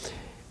so.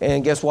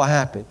 And guess what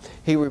happened?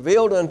 He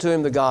revealed unto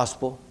him the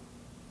gospel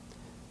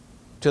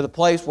to the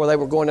place where they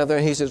were going down there.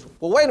 And he says,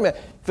 well, wait a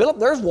minute. Philip,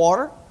 there's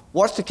water.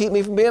 What's to keep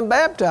me from being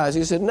baptized?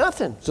 He said,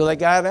 nothing. So they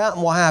got out,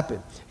 and what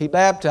happened? He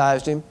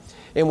baptized him.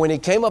 And when he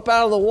came up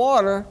out of the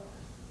water,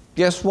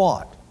 guess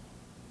what?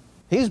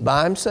 He's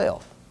by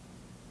himself.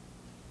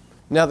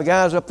 Now the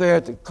guys up there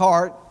at the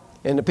cart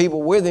and the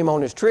people with him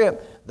on his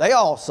trip, they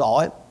all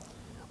saw it.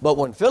 But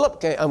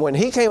when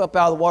he came up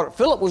out of the water,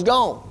 Philip was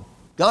gone.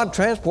 God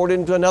transported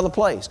him to another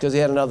place because he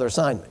had another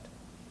assignment.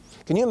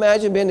 Can you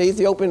imagine being the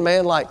Ethiopian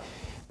man, like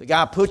the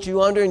guy put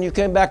you under and you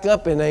came back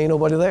up and there ain't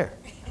nobody there?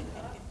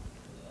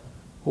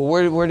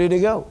 Well, where did he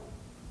go?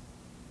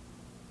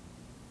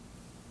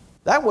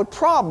 That would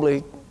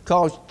probably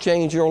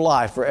change your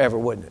life forever,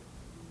 wouldn't it?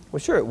 Well,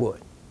 sure it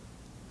would.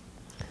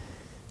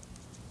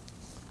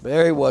 But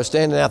there he was,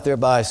 standing out there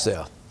by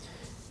himself.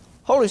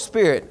 Holy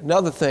Spirit,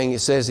 another thing it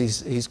says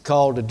he's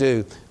called to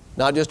do,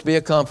 not just to be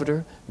a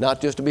comforter,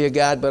 not just to be a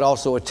guide, but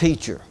also a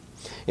teacher.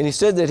 And he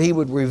said that he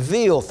would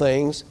reveal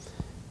things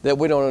that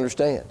we don't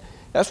understand.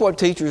 That's what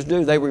teachers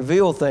do. They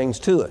reveal things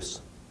to us.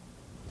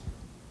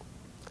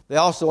 They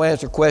also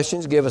answer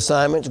questions, give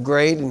assignments,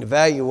 grade and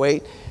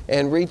evaluate,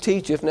 and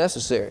reteach if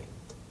necessary.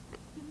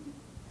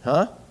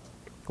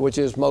 Which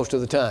is most of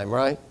the time,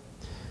 right?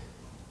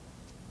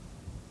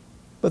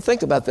 But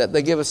think about that.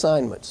 They give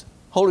assignments.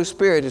 Holy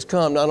Spirit has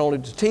come not only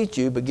to teach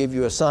you, but give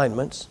you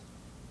assignments,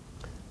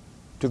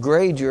 to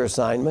grade your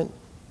assignment,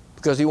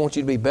 because He wants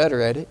you to be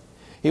better at it.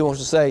 He wants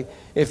to say,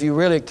 if you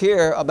really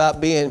care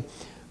about doing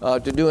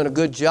a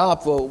good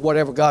job for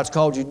whatever God's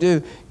called you to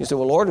do, you say,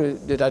 well,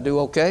 Lord, did I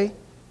do okay?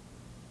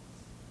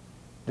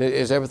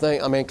 Is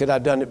everything, could I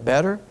have done it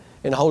better?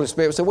 And the Holy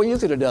Spirit would say, well, you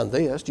could have done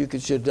this. You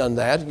should have done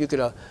that. You could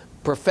have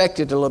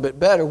perfected it a little bit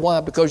better. Why?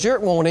 Because you're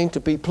wanting to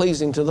be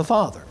pleasing to the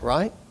Father,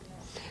 right?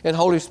 And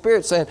Holy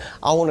Spirit saying,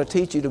 I want to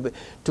teach you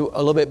to a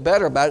little bit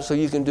better about it so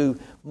you can do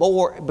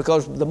more,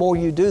 because the more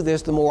you do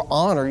this, the more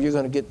honor you're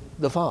going to get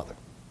the Father.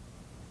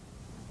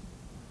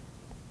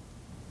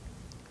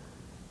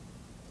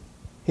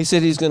 He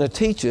said He's going to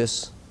teach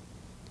us.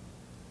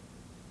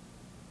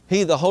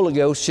 He, the Holy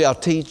Ghost, shall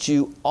teach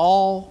you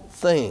all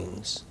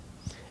things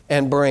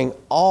and bring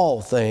all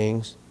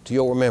things to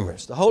your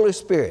remembrance. The Holy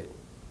Spirit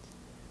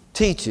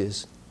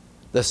teaches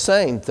the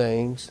same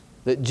things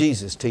that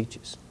Jesus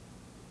teaches.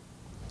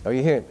 Are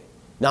you hearing me?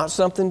 Not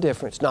something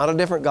different. It's not a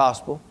different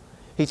gospel.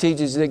 He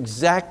teaches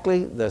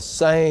exactly the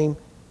same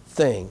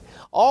thing.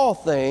 All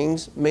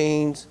things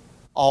means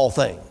all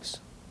things,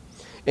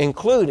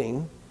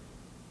 including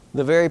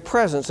the very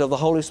presence of the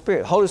Holy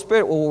Spirit. Holy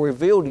Spirit will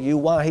reveal to you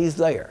why He's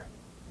there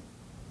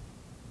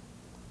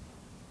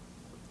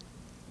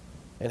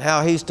and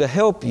how He's to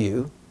help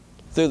you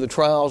through the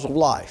trials of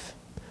life.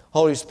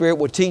 Holy Spirit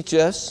will teach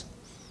us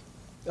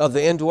of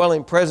the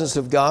indwelling presence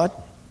of God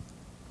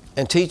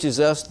and teaches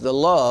us the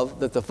love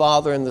that the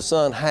Father and the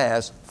Son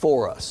has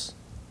for us.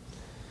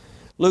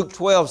 Luke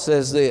 12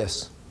 says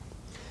this,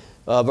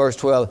 verse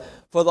 12,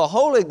 "For the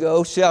Holy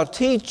Ghost shall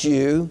teach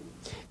you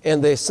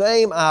in the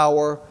same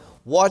hour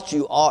what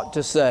you ought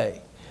to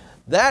say."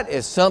 That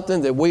is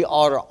something that we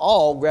ought to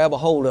all grab a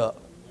hold of.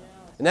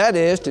 And that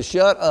is to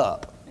shut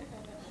up.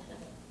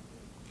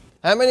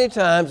 How many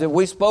times have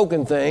we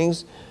spoken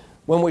things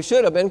when we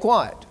should have been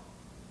quiet?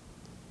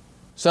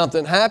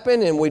 Something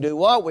happened and we do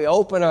what? We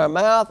open our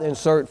mouth,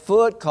 insert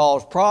foot,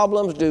 cause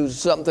problems, do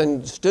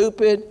something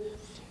stupid.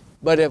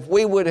 But if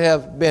we would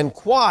have been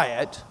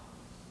quiet,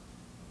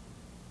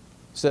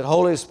 said,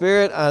 "Holy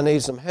Spirit, I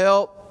need some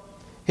help."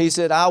 He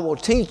said, "I will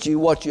teach you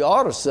what you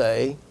ought to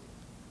say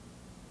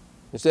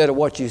instead of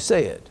what you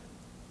said."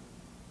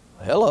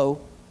 Hello.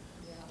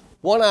 Yeah.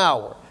 1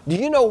 hour. Do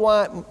you know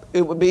why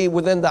it would be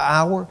within the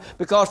hour?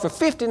 Because for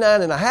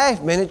 59 and a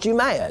half minutes, you're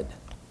mad.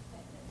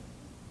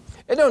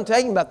 It doesn't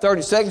take him about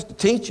 30 seconds to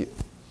teach you,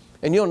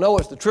 and you'll know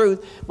it's the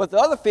truth. But the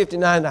other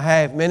 59 and a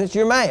half minutes,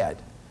 you're mad.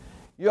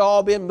 You're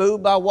all being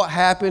moved by what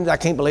happened. I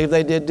can't believe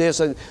they did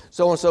this.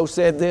 So-and-so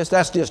said this.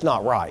 That's just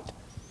not right.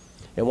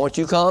 And once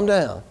you calm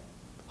down,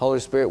 Holy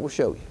Spirit will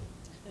show you.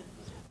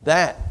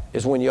 That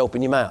is when you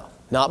open your mouth,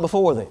 not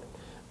before then.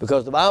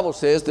 Because the Bible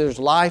says there's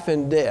life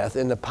and death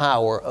in the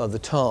power of the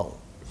tongue.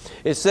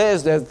 It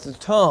says that the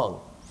tongue,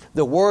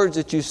 the words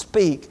that you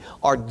speak,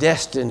 are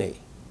destiny.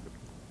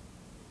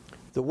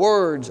 The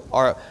words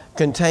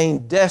contain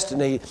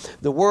destiny.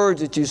 The words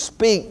that you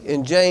speak,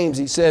 in James,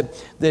 he said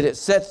that it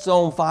sets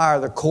on fire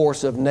the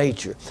course of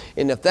nature.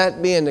 And if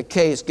that being the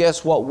case,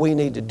 guess what we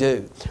need to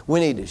do? We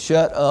need to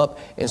shut up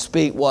and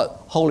speak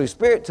what Holy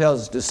Spirit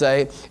tells us to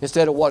say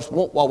instead of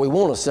what we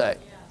want to say.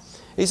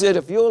 He said,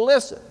 if you'll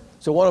listen.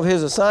 So one of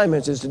his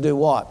assignments is to do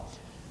what?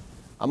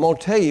 I'm going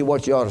to tell you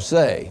what you ought to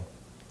say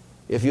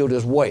if you'll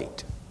just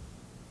wait.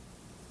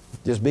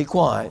 Just be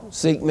quiet.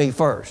 Seek me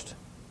first.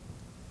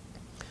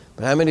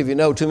 But how many of you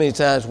know too many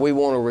times we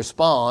want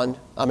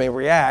to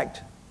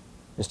react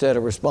instead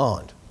of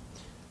respond?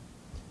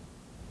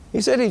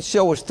 He said He'd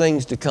show us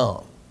things to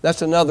come.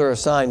 That's another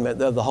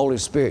assignment of the Holy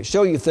Spirit.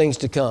 Show you things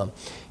to come.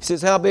 He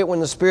says, howbeit when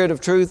the Spirit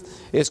of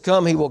truth is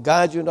come, He will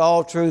guide you into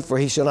all truth, for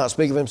He shall not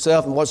speak of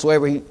Himself, and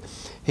whatsoever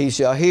he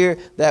shall hear,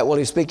 that will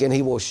He speak, and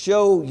He will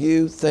show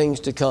you things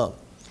to come.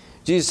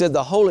 Jesus said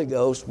the Holy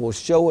Ghost will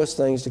show us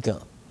things to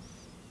come.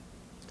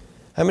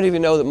 How many of you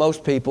know that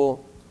most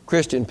people,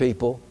 Christian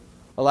people,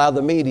 allow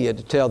the media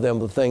to tell them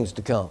the things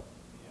to come?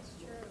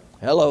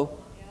 Hello.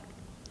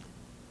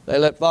 They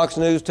let Fox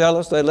News tell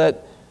us. They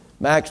let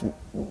Max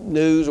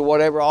News or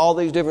whatever, all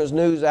these different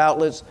news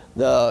outlets,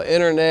 the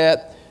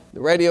internet,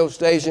 the radio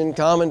station,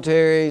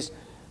 commentaries,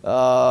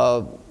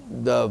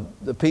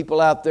 the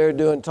people out there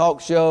doing talk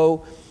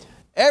show.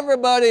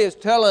 Everybody is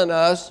telling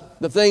us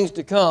the things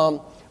to come,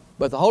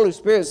 but the Holy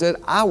Spirit said,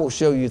 I will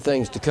show you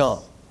things to come.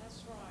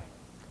 That's right.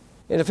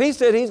 And if He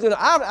said He's going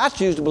to, I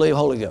choose to believe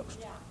Holy Ghost.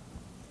 Yeah.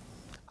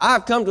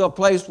 I've come to a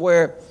place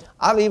where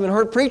I've even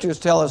heard preachers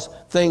tell us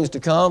things to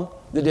come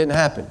that didn't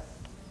happen.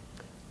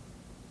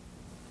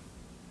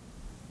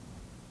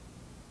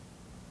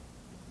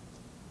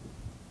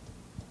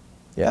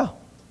 Yeah.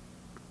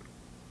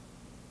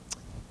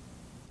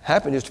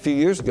 Happened just a few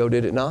years ago,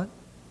 did it not?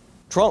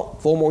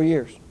 Trump, 4 more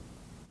years.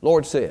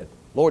 Lord said,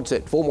 4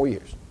 more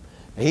years.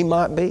 He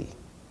might be.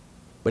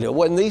 But it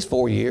wasn't these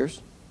 4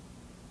 years.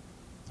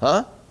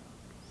 Huh?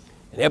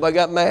 And everybody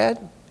got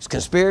mad. It's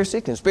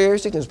conspiracy,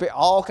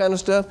 all kind of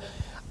stuff.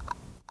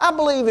 I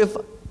believe if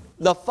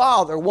the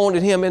Father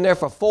wanted Him in there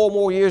for 4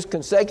 more years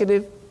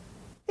consecutive,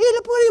 He'd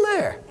have put Him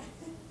there.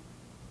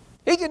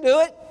 He could do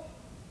it.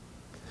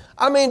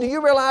 I mean, do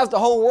you realize the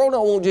whole world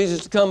don't want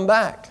Jesus to come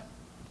back?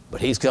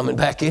 But He's coming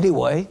back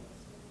anyway,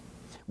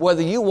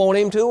 whether you want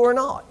Him to or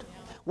not,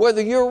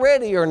 whether you're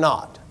ready or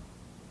not.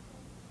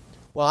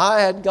 Well,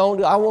 I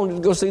wanted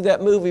to go see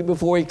that movie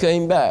before He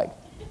came back.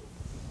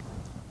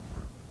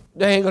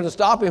 They ain't going to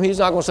stop Him. He's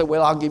not going to say,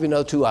 well, I'll give you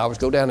another 2 hours.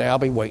 Go down there. I'll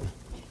be waiting.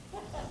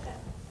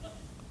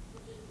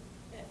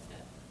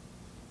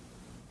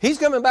 He's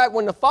coming back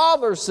when the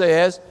Father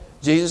says,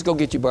 Jesus, go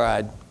get your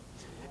bride.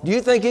 Do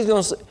you think He's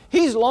going to say,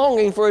 He's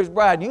longing for His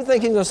bride. Do you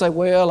think He's going to say,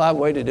 well, I've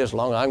waited this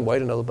long. I can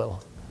wait another bit.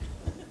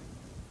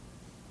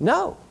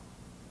 No.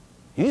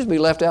 You just be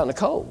left out in the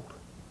cold.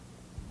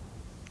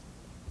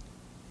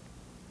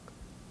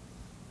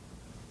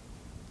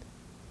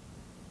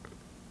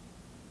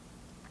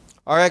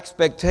 Our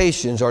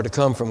expectations are to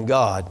come from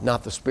God,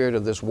 not the spirit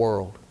of this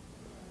world.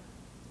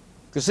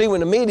 Because see, when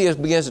the media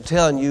begins to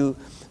tell you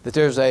that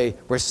there's a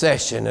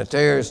recession, that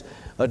there's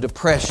a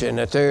depression,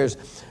 that there's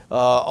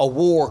a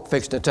war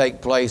fixing to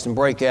take place and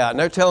break out, and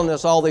they're telling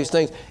us all these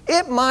things,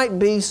 it might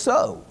be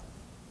so.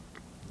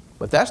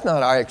 But that's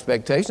not our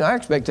expectation. Our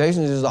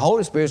expectation is the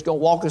Holy Spirit's going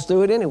to walk us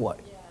through it anyway.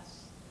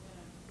 Yes.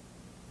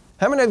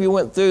 How many of you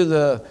went through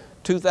the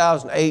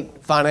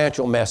 2008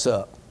 financial mess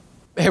up?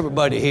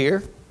 Everybody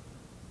here.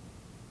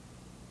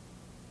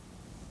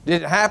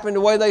 Did it happen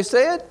the way they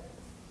said?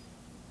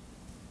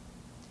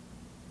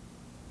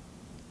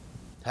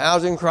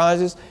 Housing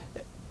crisis.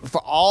 For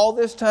all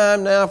this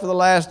time now, for the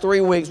last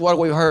 3 weeks, what have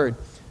we heard?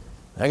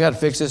 I got to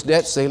fix this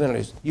debt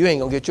ceiling. You ain't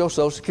going to get your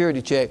Social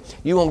Security check.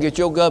 You won't get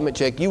your government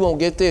check. You won't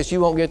get this. You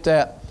won't get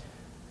that.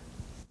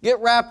 Get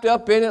wrapped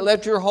up in it.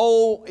 Let your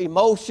whole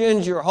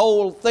emotions, your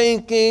whole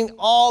thinking,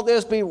 all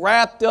this be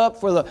wrapped up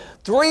for the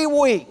 3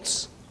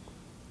 weeks.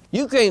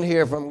 You can't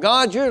hear from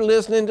God. You're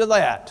listening to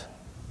that.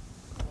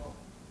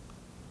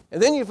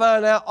 And then you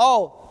find out,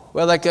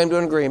 well, they came to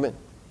an agreement.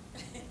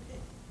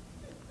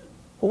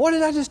 Well, what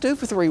did I just do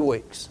for 3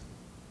 weeks?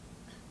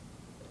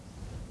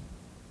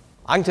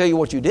 I can tell you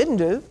what you didn't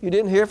do. You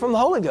didn't hear from the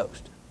Holy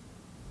Ghost.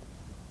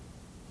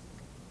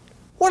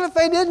 What if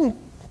they didn't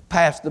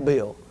pass the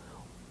bill?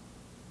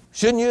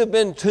 Shouldn't you have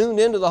been tuned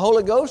into the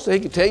Holy Ghost so He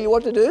could tell you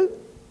what to do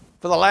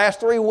for the last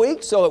 3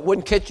 weeks so it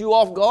wouldn't catch you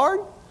off guard?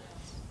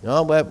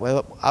 No, but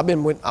I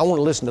want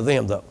to listen to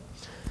them though.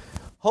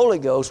 Holy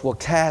Ghost will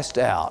cast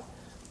out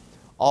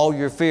all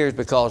your fears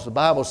because the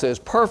Bible says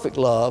perfect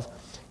love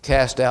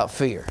casts out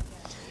fear.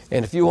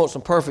 And if you want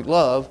some perfect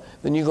love,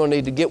 then you're going to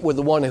need to get with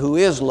the one who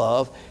is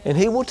love, and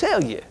He will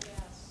tell you.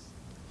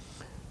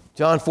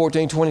 John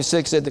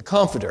 14:26 said, the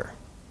Comforter,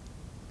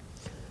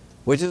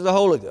 which is the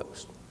Holy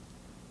Ghost,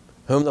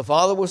 whom the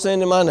Father will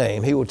send in my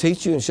name, He will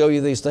teach you and show you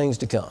these things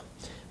to come.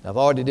 Now, I've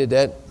already did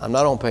that. I'm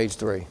not on page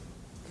 3.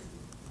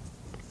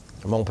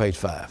 I'm on page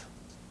 5.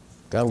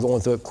 I'm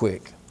going through it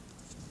quick.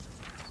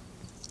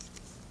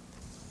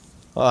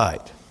 All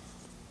right.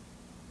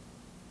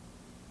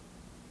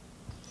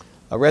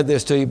 I read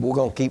this to you, but we're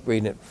going to keep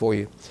reading it for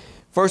you.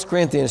 1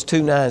 Corinthians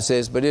 2:9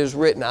 says, but it is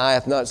written, eye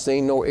hath not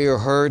seen, nor ear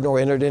heard, nor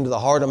entered into the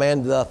heart of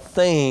man the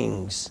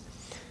things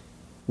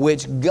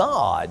which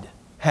God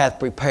hath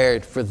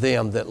prepared for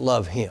them that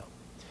love Him.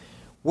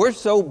 We're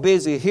so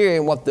busy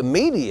hearing what the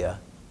media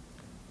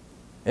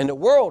and the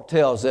world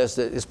tells us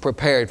that is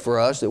prepared for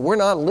us that we're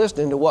not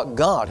listening to what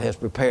God has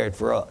prepared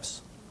for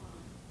us.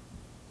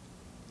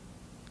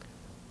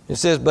 It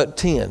says,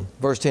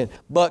 verse 10,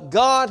 but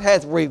God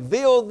hath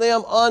revealed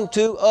them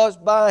unto us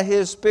by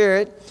His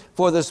Spirit,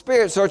 for the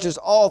Spirit searches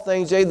all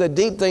things, yea, the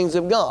deep things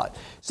of God. It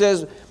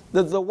says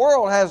that the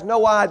world has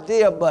no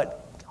idea,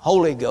 but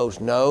Holy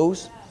Ghost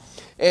knows.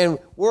 And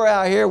we're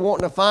out here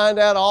wanting to find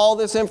out all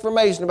this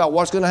information about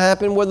what's going to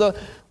happen with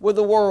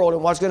the world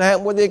and what's going to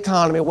happen with the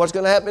economy, what's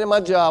going to happen in my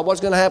job, what's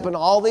going to happen to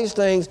all these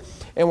things,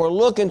 and we're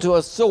looking to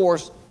a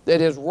source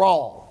that is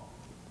wrong.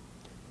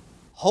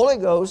 Holy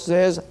Ghost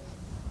says,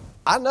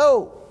 I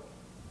know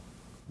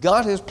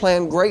God has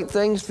planned great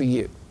things for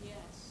you. Yes.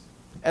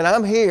 And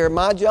I'm here.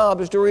 My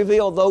job is to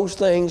reveal those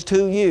things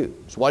to you.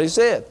 That's what He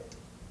said.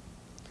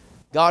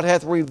 God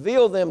hath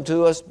revealed them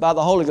to us by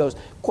the Holy Ghost.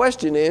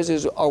 Question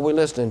is are we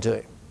listening to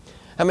Him?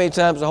 How many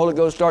times the Holy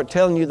Ghost start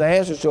telling you the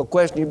answers to a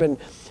question you've been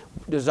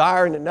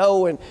desiring to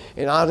know, and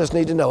I just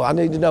need to know. I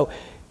need to know.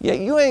 Yet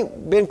you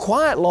ain't been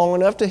quiet long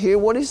enough to hear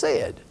what He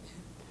said.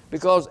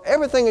 Because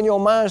everything in your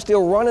mind is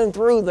still running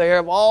through there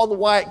of all the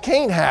why it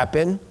can't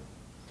happen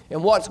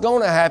and what's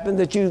going to happen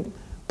that you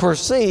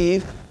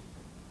perceive.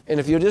 And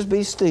if you'll just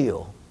be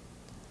still,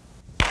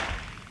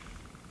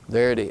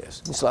 there it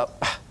is. It's like,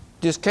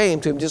 just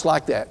came to him just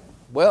like that.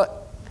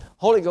 Well,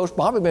 Holy Ghost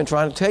probably been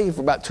trying to tell you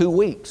for about 2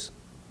 weeks.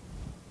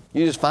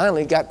 You just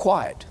finally got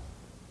quiet.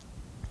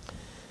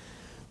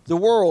 The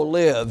world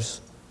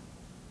lives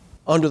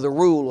under the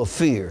rule of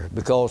fear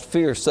because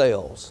fear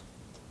sells.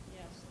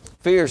 Yes.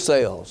 Fear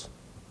sells.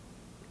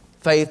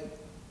 Faith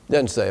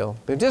doesn't sell.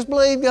 But just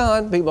believe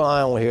God. People,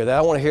 I don't want to hear that.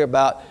 I want to hear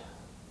about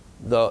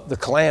the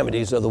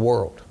calamities of the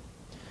world.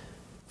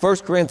 1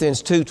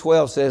 Corinthians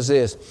 2:12 says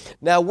this,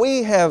 now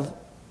we have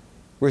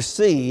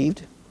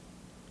received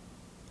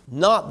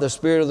not the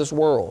spirit of this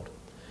world,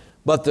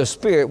 but the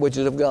Spirit which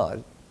is of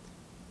God.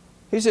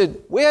 He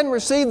said, we hadn't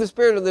received the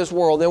spirit of this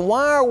world, then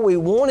why are we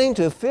wanting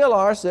to fill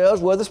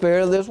ourselves with the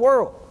spirit of this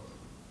world?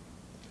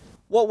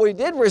 What we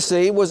did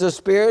receive was the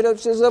Spirit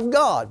which is of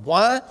God.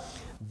 Why?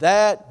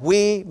 That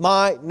we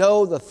might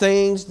know the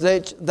things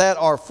that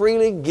are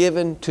freely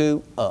given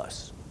to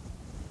us.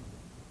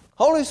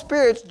 Holy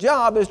Spirit's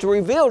job is to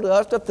reveal to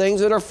us the things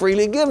that are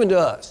freely given to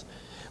us.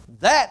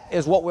 That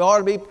is what we ought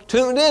to be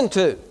tuned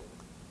into.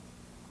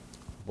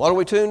 What are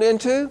we tuned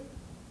into?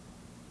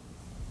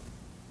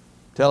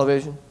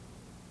 Television,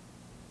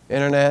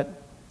 internet,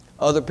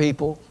 other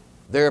people,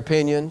 their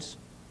opinions.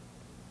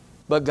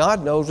 But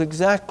God knows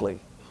exactly.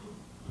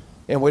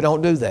 And we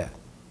don't do that.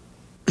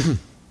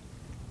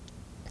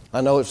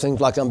 I know it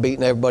seems like I'm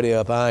beating everybody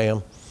up. I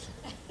am.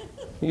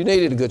 You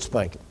needed a good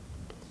spanking.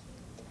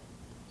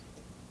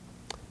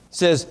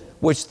 says,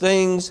 which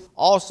things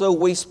also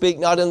we speak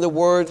not in the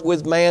words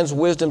with man's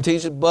wisdom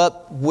teacheth,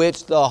 but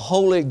which the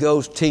Holy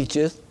Ghost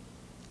teacheth,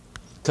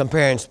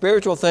 comparing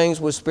spiritual things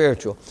with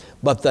spiritual.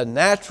 But the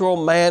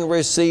natural man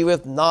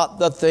receiveth not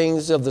the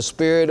things of the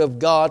Spirit of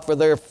God, for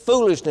their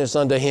foolishness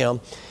unto him.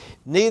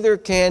 Neither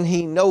can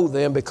he know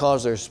them,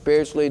 because they're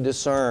spiritually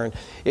discerned.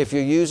 If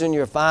you're using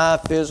your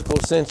 5 physical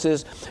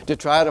senses to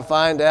try to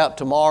find out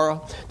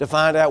tomorrow, to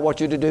find out what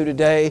you're to do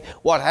today,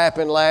 what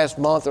happened last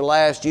month or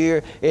last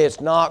year, it's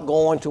not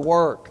going to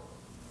work.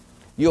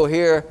 You'll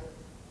hear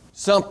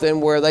something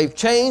where they've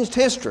changed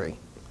history,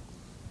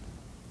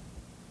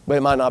 but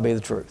it might not be the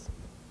truth.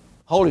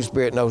 Holy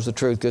Spirit knows the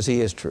truth because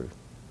He is truth.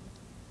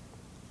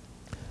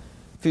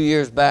 A few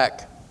years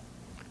back,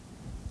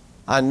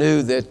 I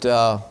knew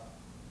that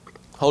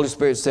Holy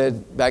Spirit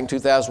said back in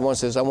 2001,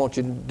 says, I want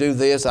you to do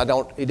this.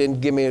 He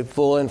didn't give me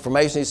full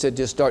information. He said,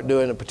 just start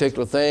doing a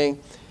particular thing.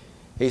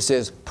 He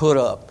says, put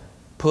up,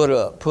 put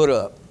up, put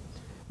up.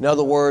 In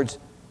other words,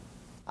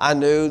 I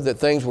knew that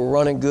things were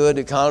running good,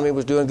 the economy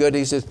was doing good.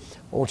 He says,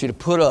 I want you to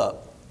put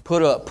up,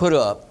 put up, put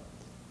up.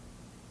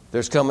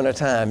 There's coming a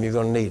time you're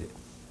going to need it.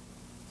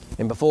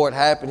 And before it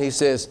happened, he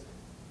says,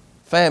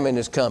 famine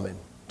is coming.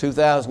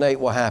 2008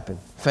 will happen.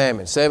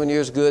 Famine. 7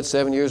 years good,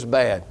 7 years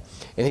bad.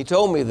 And he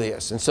told me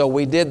this. And so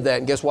we did that.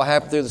 And guess what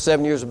happened through the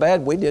 7 years of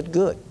bad? We did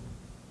good.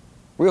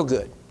 Real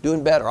good.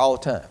 Doing better all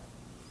the time.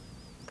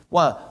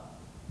 Why?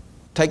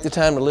 Take the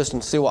time to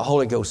listen to see what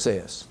Holy Ghost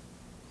says.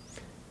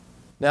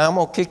 Now, I'm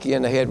going to kick you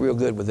in the head real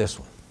good with this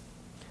one.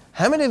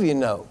 How many of you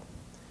know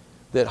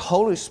that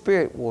Holy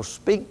Spirit will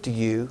speak to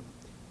you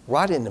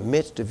right in the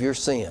midst of your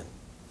sin?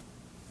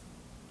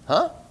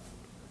 Huh?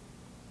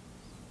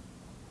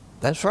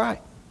 That's right.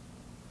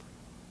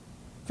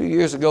 A few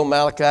years ago,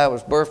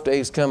 Malachi's birthday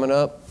is coming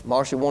up.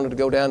 Marcia wanted to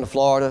go down to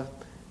Florida.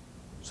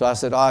 So I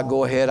said, I'll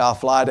go ahead. I'll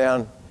fly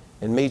down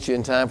and meet you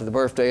in time for the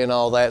birthday and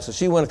all that. So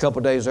she went a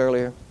couple days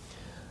earlier.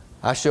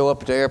 I show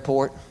up at the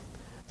airport,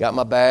 got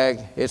my bag.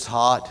 It's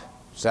hot,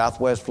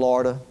 Southwest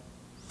Florida.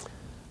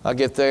 I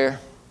get there.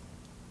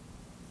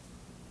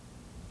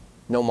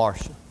 No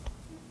Marcia.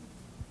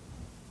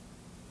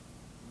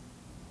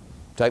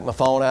 Take my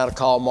phone out to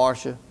call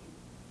Marcia.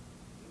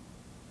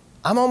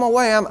 I'm on my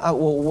way.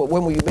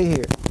 When will you be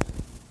here?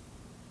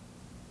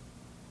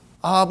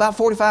 About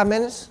 45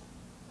 minutes.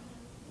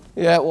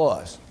 Yeah, it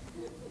was.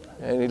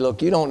 And he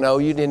looked, you don't know.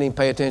 You didn't even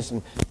pay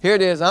attention. Here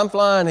it is. I'm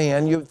flying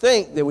in. You'd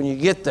think that when you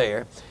get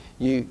there,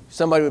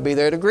 somebody would be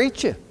there to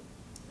greet you.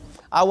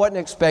 I wasn't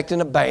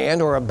expecting a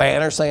band or a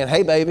banner saying,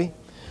 hey, baby.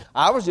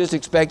 I was just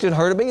expecting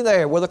her to be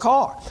there with a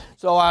car.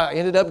 So I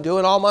ended up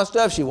doing all my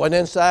stuff. She wasn't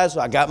inside,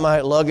 so I got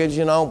my luggage,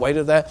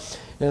 waited that.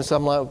 And so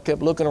I'm like,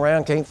 kept looking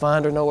around, can't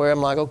find her nowhere.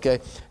 I'm like, okay,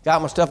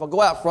 got my stuff. I'll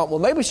go out front. Well,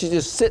 maybe she's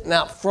just sitting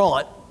out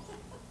front.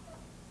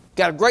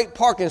 Got a great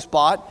parking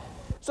spot.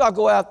 So I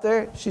go out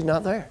there. She's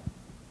not there.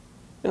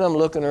 And I'm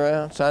looking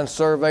around, trying to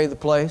survey the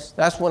place.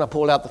 That's when I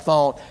pulled out the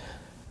phone.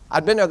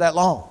 I'd been there that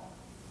long.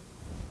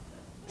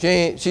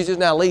 She's just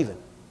now leaving.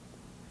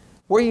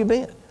 Where you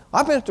been?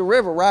 I've been at the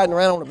river riding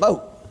around on a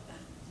boat.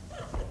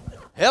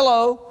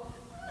 Hello.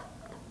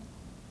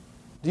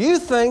 Do you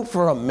think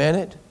for a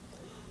minute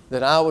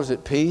that I was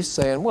at peace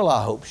saying, well,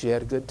 I hope she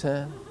had a good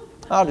time.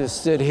 I'll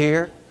just sit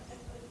here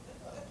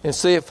and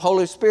see if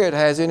Holy Spirit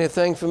has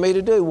anything for me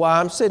to do while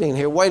I'm sitting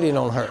here waiting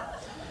on her.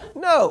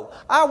 No,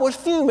 I was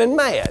fuming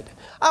mad.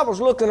 I was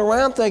looking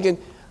around thinking,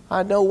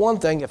 I know one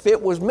thing, if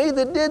it was me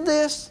that did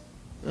this,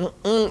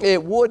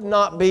 it would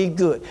not be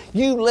good.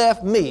 You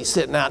left me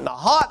sitting out in the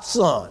hot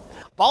sun,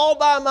 all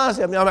by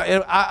myself.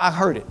 I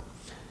heard it.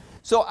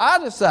 So I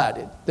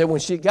decided that when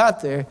she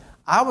got there,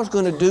 I was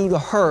going to do to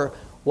her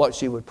what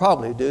she would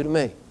probably do to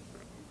me.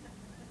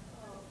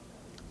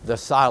 The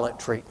silent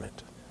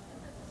treatment.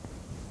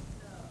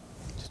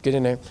 Just get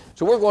in there.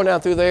 So we're going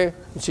down through there,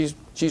 and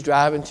she's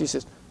driving. She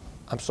says,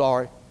 I'm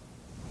sorry.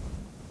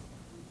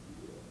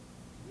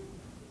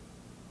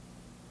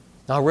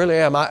 I really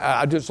am.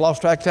 I just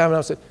lost track of time, and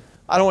I said,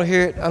 I don't want to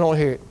hear it. I don't want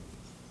to hear it.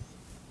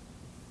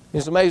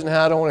 It's amazing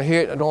how I don't want to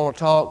hear it. I don't want to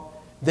talk.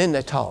 Then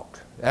they talk.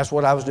 That's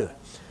what I was doing.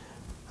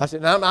 I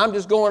said, I'm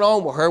just going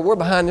on with her. We're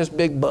behind this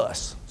big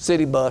bus,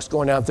 city bus,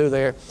 going down through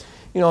there.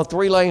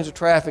 3 lanes of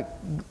traffic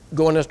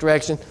going this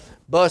direction.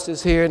 Bus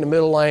is here in the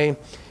middle lane.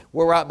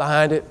 We're right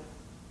behind it.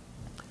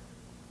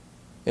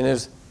 And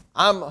as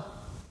I'm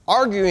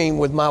arguing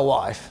with my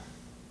wife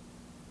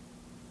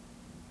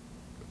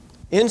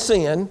in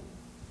sin,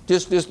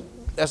 just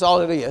that's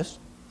all it is.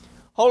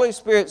 Holy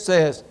Spirit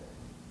says,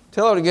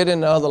 tell her to get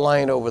in the other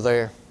lane over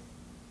there.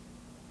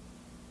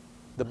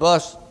 The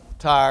bus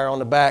tire on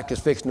the back is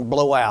fixing to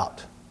blow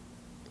out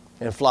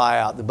and fly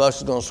out. The bus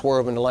is going to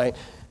swerve in the lane.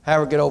 Have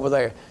her get over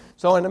there.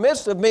 So in the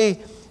midst of me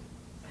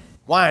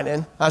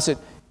whining, I said,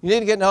 you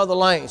need to get in the other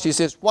lane. She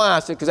says, why? I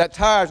said, because that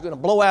tire is going to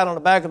blow out on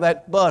the back of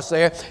that bus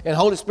there. And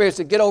Holy Spirit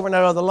said, get over in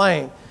that other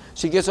lane.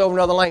 She gets over in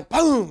the other lane.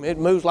 Boom! It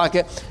moves like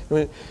that.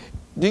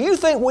 Do you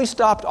think we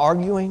stopped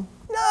arguing?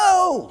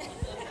 No!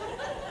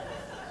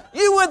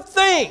 You would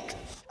think,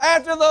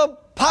 after the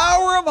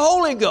power of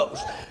Holy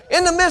Ghost,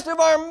 in the midst of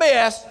our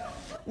mess,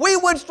 We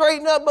would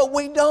straighten up, but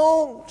we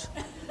don't.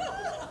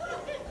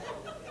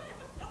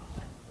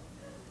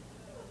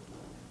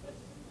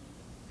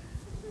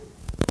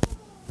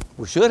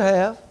 We should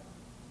have.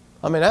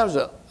 I mean,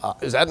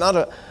 is that not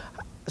a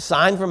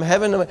sign from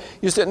heaven?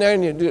 You're sitting there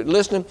and you're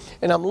listening,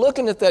 and I'm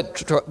looking at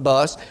that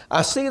bus.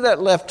 I see that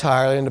left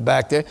tire in the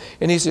back there,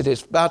 and he said,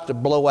 it's about to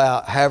blow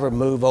out. Have her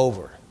move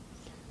over.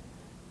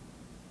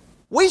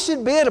 We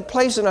should be at a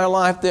place in our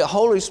life that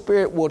Holy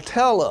Spirit will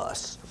tell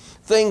us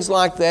things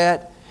like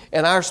that,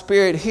 and our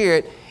spirit hear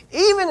it,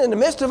 even in the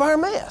midst of our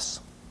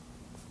mess.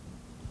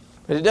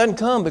 But it doesn't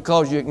come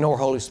because you ignore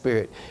Holy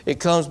Spirit. It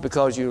comes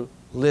because you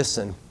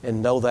listen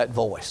and know that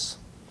voice.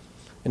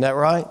 Isn't that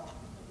right?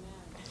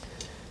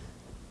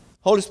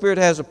 Holy Spirit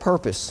has a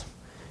purpose.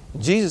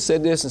 Jesus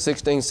said this in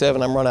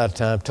 16:7. I'm running out of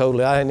time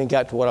totally. I hadn't even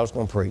got to what I was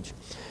going to preach.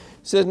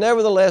 He said,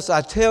 nevertheless,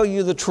 I tell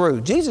you the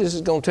truth. Jesus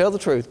is going to tell the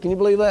truth. Can you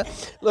believe that?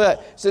 Look,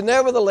 he said,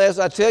 nevertheless,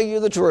 I tell you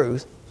the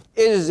truth.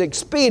 It is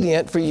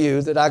expedient for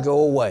you that I go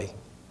away.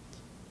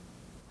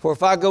 For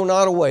if I go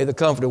not away, the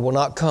Comforter will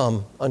not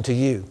come unto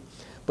you.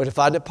 But if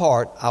I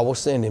depart, I will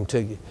send him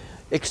to you.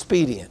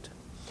 Expedient.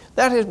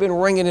 That has been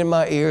ringing in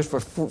my ears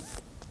for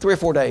 3 or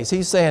 4 days.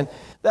 He's saying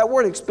that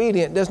word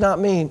expedient does not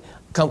mean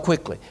come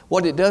quickly.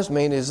 What it does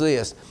mean is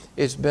this.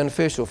 It's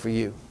beneficial for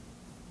you.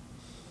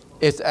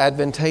 It's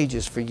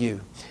advantageous for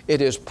you.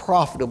 It is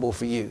profitable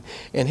for you.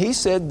 And he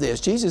said this.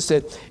 Jesus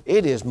said,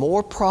 it is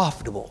more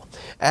profitable,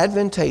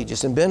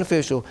 advantageous, and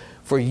beneficial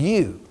for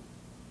you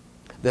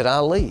that I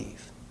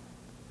leave.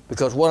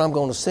 Because what I'm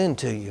going to send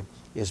to you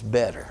is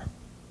better.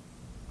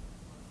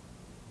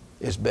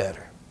 It's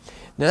better.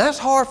 Now that's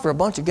hard for a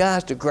bunch of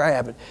guys to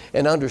grab it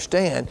and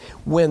understand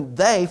when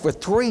they, for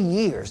 3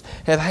 years,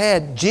 have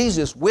had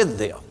Jesus with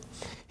them.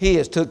 He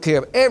has took care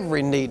of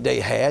every need they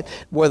had,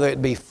 whether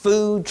it be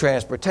food,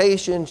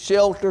 transportation,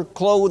 shelter,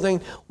 clothing,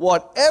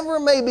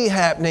 whatever may be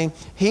happening,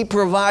 He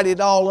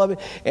provided all of it.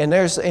 And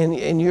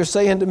you're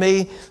saying to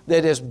me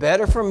that it's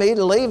better for me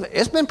to leave?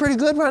 It's been pretty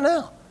good right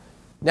now.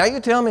 Now you're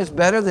telling me it's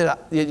better that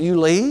you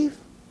leave?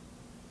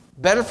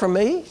 Better for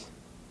me?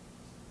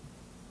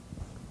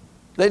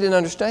 They didn't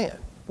understand.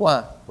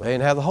 Why? Well, they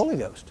didn't have the Holy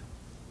Ghost.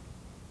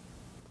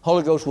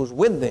 Holy Ghost was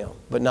with them,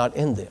 but not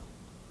in them.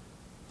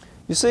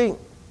 You see,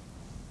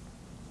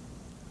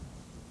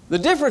 the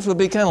difference would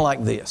be kind of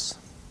like this.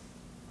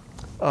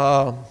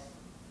 How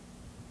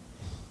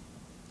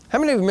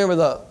many of you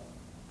remember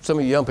some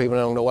of you young people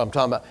don't know what I'm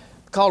talking about,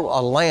 called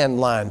a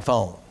landline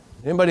phone?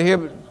 Anybody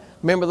here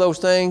remember those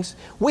things?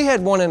 We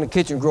had one in the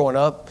kitchen growing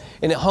up,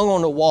 and it hung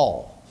on the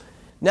wall.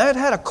 Now, it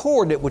had a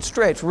cord that would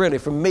stretch really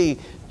from me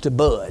to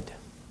Bud.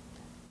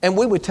 And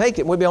we would take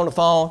it, and we'd be on the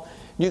phone.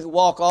 You could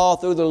walk all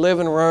through the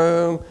living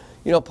room,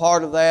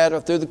 part of that,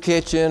 or through the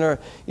kitchen, or,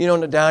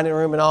 in the dining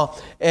room and all.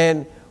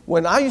 And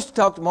when I used to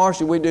talk to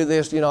Marcia, we'd do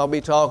this, I'll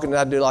be talking, and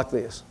I'd do like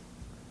this.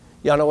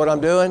 Y'all know what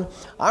I'm doing?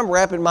 I'm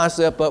wrapping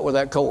myself up with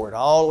that cord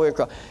all the way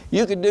across.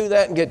 You could do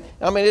that and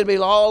it'd be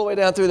all the way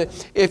down through there.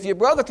 If your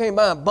brother came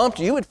by and bumped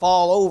you, you would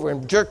fall over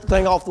and jerk the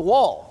thing off the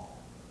wall.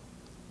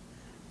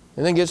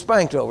 And then get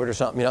spanked over it or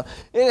something,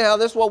 Anyhow,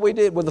 that's what we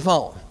did with the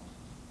phone.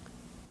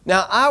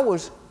 Now, I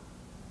was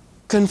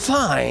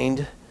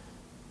confined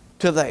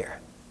to there.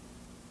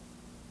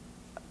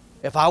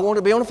 If I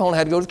wanted to be on the phone, I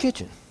had to go to the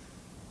kitchen.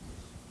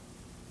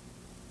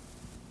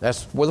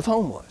 That's where the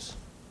phone was.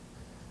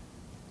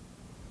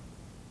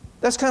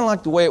 That's kind of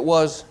like the way it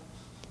was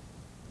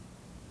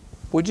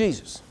with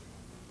Jesus.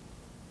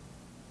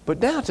 But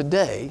now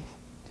today,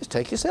 just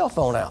take your cell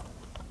phone out.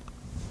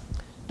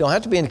 Don't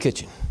have to be in the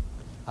kitchen.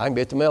 I can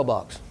be at the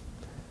mailbox.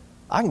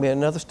 I can be in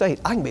another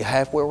state. I can be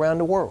halfway around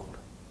the world.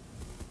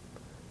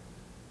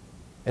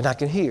 And I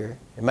can hear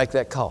and make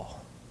that call.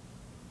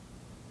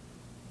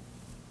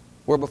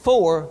 Where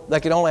before, they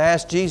could only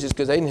ask Jesus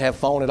because they didn't have a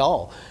phone at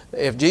all.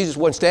 If Jesus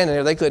wasn't standing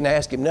there, they couldn't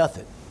ask him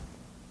nothing.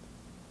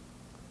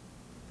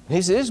 And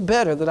he said, it's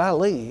better that I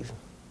leave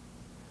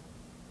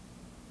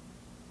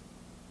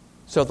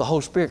so the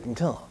Holy Spirit can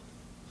come.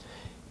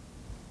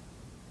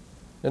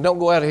 Now, don't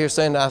go out of here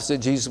saying that I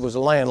said Jesus was a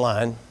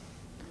landline.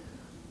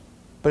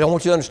 But I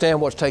want you to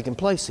understand what's taking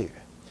place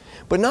here.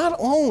 But not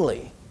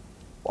only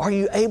are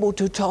you able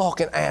to talk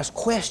and ask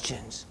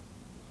questions,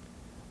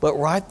 but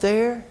right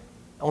there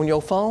on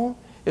your phone,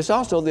 it's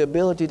also the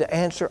ability to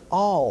answer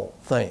all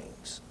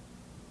things.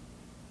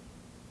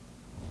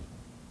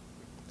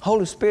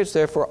 Holy Spirit's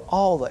there for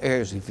all the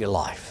areas of your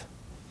life.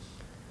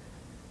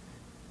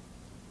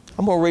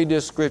 I'm going to read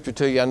this scripture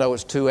to you. I know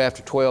it's 2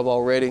 after 12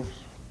 already.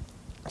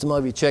 Some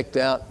of you checked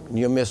out and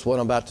you'll miss what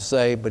I'm about to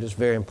say, but it's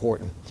very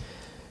important.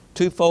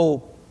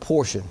 Twofold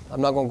portion.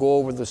 I'm not going to go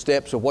over the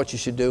steps of what you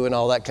should do and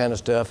all that kind of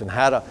stuff and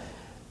how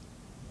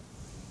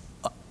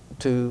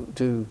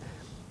to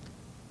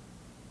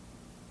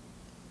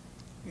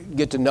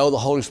get to know the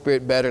Holy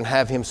Spirit better and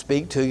have Him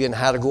speak to you and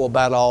how to go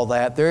about all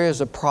that. There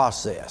is a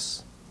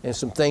process and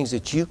some things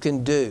that you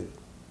can do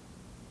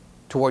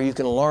to where you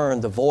can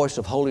learn the voice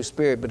of Holy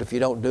Spirit, but if you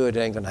don't do it, it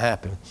ain't going to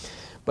happen.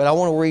 But I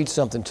want to read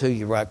something to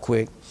you right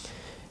quick.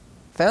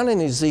 Found in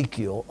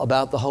Ezekiel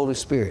about the Holy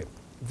Spirit.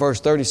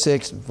 chapter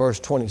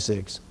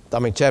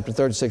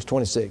 36,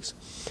 26.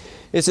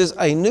 It says,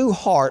 a new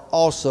heart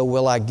also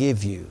will I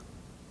give you,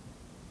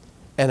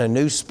 and a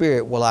new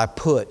spirit will I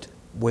put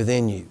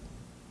within you.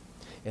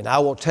 And I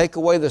will take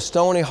away the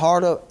stony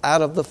heart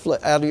out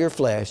of your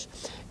flesh,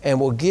 and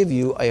will give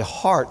you a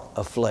heart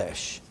of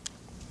flesh.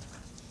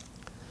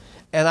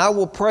 And I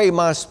will pray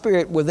my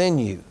spirit within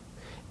you,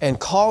 and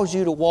cause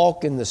you to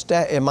walk in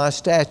my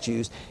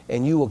statutes,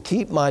 and you will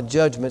keep my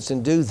judgments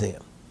and do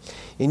them.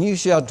 And you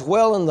shall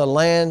dwell in the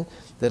land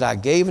that I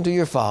gave unto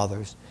your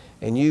fathers,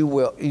 and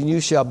you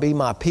shall be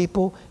my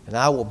people, and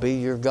I will be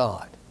your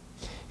God.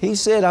 He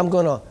said, I'm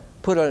going to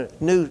put a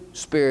new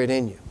spirit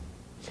in you.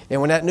 And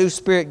when that new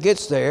spirit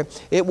gets there,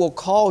 it will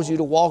cause you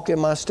to walk in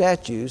my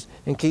statutes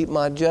and keep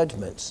my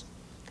judgments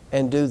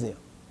and do them.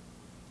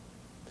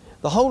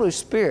 The Holy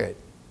Spirit,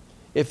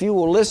 if you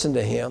will listen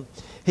to Him,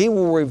 He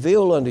will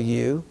reveal unto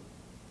you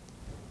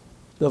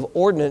the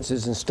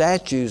ordinances and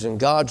statutes and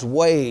God's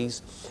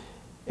ways,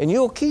 and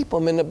you'll keep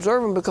them and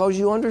observe them because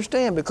you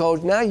understand,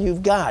 because now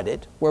you've got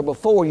it, where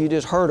before you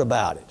just heard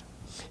about it.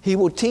 He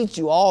will teach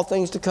you all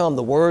things to come,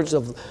 the words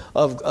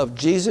of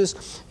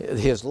Jesus,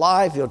 His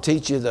life. He'll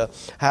teach you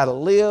how to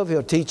live.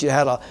 He'll teach you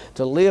how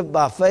to live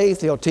by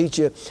faith. He'll teach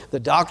you the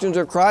doctrines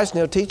of Christ, and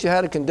He'll teach you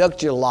how to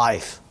conduct your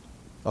life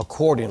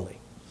accordingly.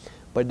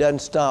 But it doesn't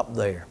stop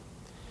there.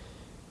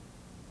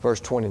 Verse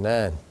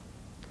 29,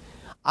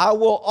 I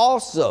will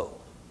also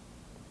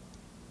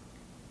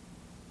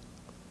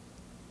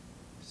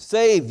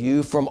save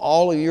you from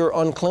all of your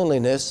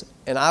uncleanliness,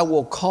 and I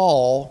will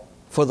call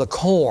for the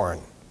corn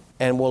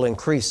and will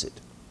increase it,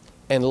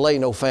 and lay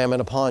no famine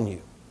upon you.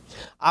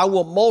 I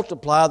will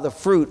multiply the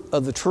fruit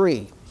of the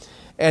tree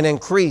and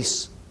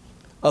increase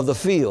of the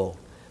field,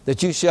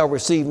 that you shall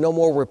receive no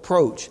more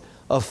reproach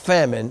of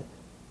famine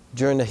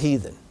during the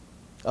heathen,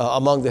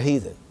 among the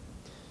heathen.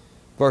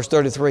 Verse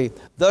 33,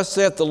 thus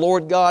saith the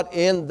Lord God,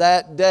 in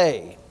that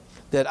day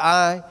that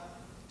I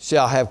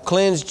shall have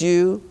cleansed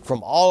you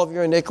from all of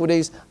your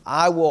iniquities,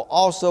 I will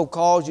also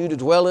cause you to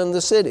dwell in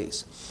the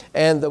cities,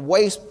 and the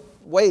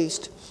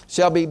waste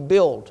shall be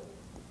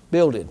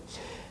builded,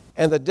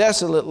 and the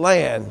desolate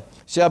land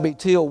shall be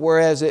tilled,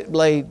 whereas it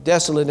lay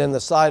desolate in the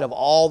sight of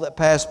all that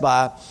passed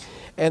by.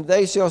 And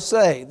they shall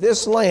say,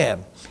 this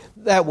land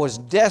that was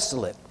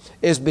desolate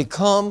is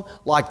become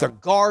like the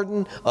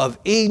Garden of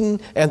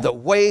Eden, and the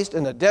waste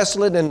and the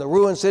desolate and the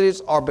ruined cities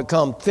are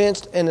become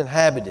fenced and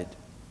inhabited.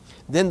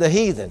 Then the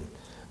heathen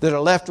that are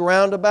left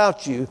round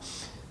about you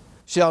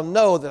shall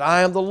know that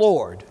I am the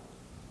Lord,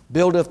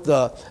 buildeth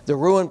the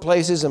ruined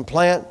places and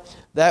plant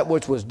that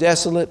which was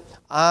desolate.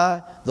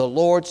 I, the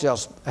Lord, shall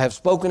have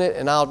spoken it,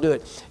 and I'll do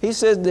it. He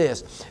said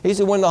this. He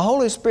said, when the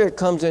Holy Spirit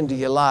comes into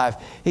your life,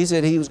 He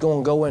said He was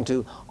going to go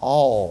into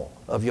all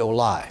of your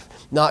life,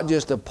 not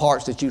just the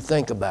parts that you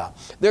think about.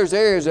 There's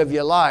areas of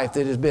your life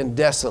that has been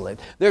desolate.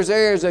 There's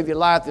areas of your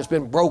life that's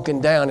been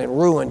broken down and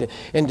ruined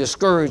and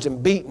discouraged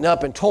and beaten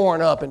up and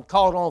torn up and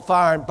caught on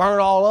fire and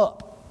burned all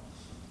up.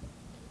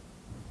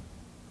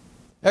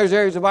 There's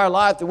areas of our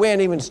life that we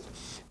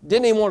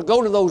didn't even want to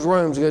go to those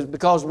rooms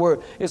because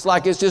it's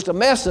like it's just a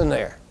mess in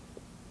there.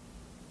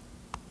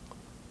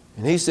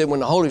 And He said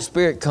when the Holy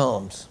Spirit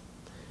comes,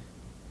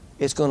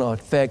 it's going to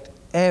affect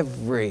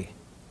every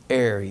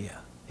area.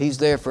 He's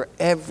there for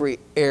every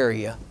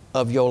area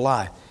of your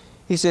life.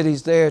 He said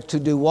He's there to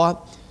do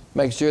what?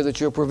 Make sure that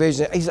your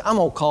provision. He said, I'm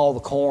going to call the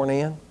corn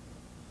in.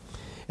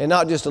 And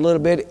not just a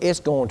little bit,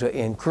 it's going to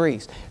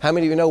increase. How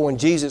many of you know when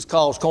Jesus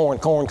calls corn,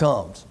 corn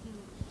comes?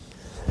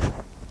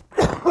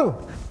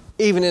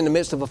 Even in the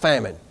midst of a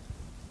famine,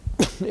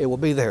 it will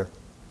be there.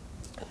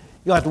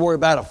 You don't have to worry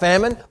about a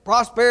famine.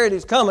 Prosperity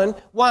is coming.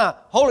 Why?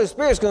 Holy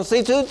Spirit's going to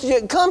see to it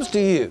it comes to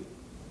you.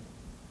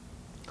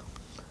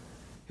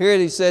 Here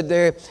He said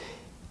there,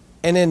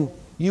 and then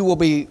you will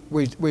be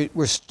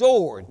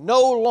restored.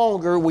 No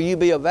longer will you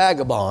be a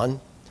vagabond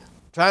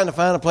trying to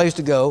find a place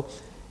to go.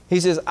 He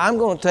says, I'm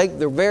going to take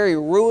the very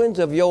ruins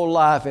of your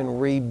life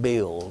and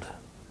rebuild.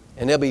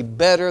 And it'll be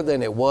better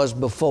than it was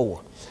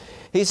before.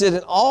 He said,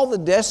 in all the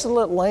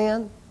desolate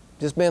land,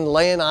 just been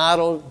laying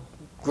idle,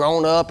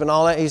 grown up and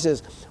all that, He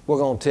says, we're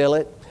going to till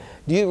it.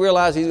 Do you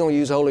realize He's going to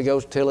use the Holy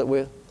Ghost to till it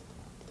with?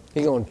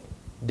 He's going to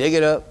dig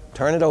it up,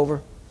 turn it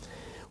over.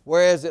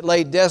 Whereas it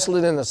lay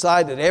desolate in the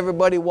sight that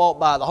everybody walked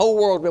by. The whole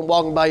world's been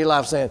walking by your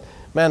life saying,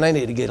 man, they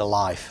need to get a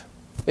life.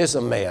 It's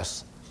a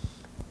mess.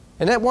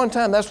 And at one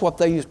time, that's what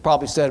they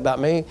probably said about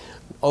me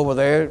over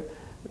there,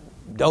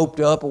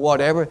 doped up or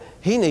whatever.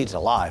 He needs a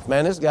life.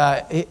 Man, this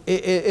guy,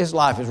 his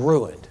life is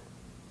ruined.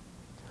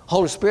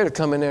 Holy Spirit will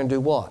come in there and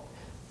do what?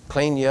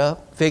 Clean you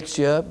up, fix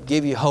you up,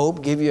 give you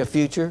hope, give you a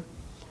future.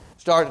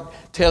 Start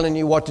telling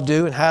you what to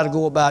do and how to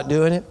go about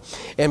doing it.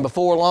 And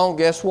before long,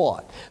 guess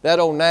what? That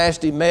old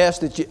nasty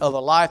mess of a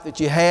life that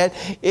you had,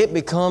 it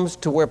becomes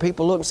to where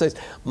people look and say,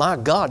 my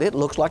God, it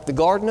looks like the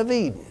Garden of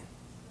Eden.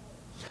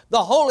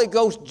 The Holy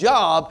Ghost's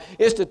job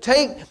is to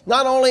take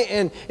not only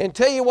and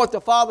tell you what the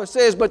Father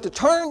says, but to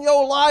turn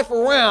your life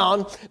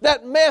around,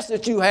 that mess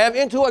that you have,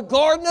 into a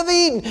Garden of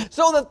Eden,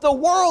 so that the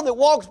world that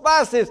walks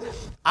by says,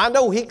 I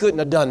know he couldn't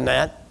have done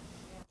that.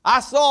 I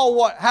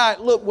saw how it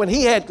looked when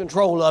he had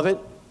control of it.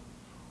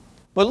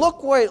 But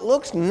look where it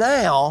looks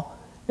now,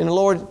 and the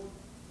Lord,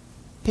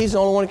 he's the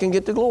only one who can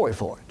get the glory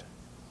for it.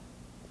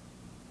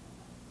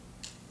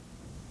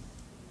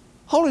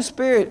 Holy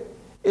Spirit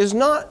is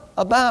not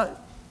about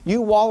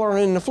you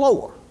wallowing in the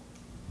floor.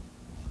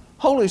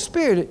 Holy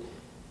Spirit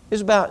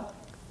is about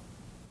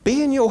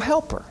being your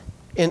helper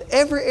in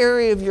every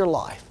area of your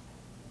life.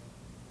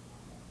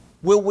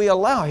 Will we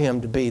allow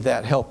him to be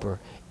that helper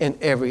in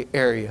every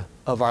area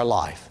of our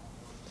life?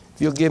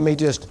 If you'll give me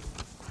just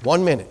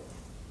 1 minute,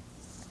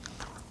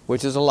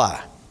 which is a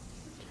lie.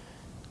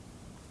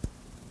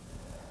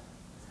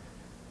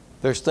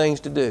 There's things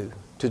to do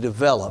to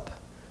develop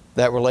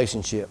that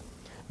relationship.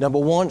 Number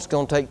one, it's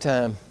going to take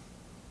time.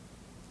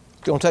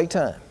 It's going to take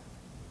time.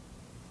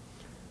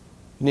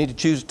 You need to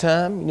choose a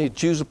time. You need to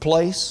choose a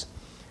place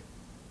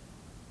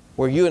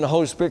where you and the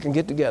Holy Spirit can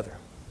get together.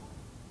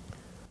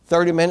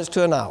 30 minutes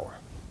to an hour.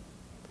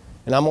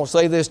 And I'm going to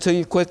say this to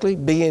you quickly.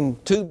 Being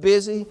too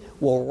busy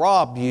will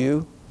rob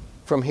you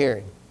from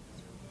hearing.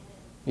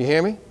 You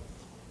hear me?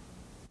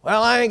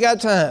 Well, I ain't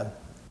got time.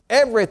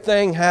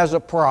 Everything has a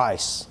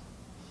price.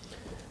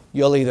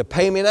 You'll either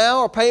pay me now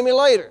or pay me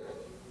later.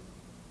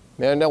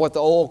 You know what the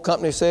oil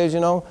company says,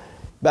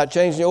 about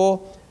changing the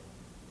oil?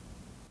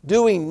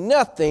 Doing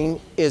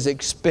nothing is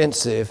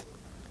expensive.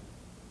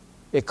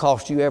 It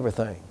costs you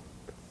everything.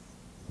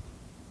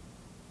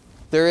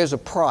 There is a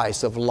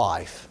price of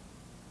life,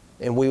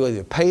 and we will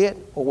either pay it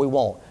or we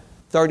won't.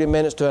 30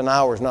 minutes to an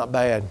hour is not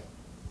bad.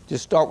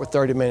 Just start with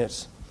 30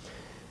 minutes.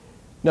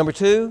 Number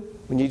two,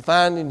 when you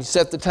find and you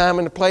set the time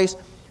and the place,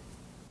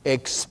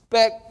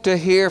 expect to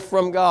hear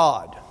from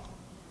God.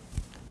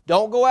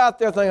 Don't go out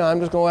there thinking, I'm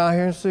just going out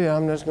here and see.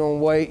 I'm just going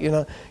to wait.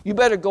 You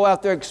better go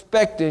out there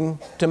expecting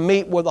to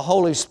meet with the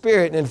Holy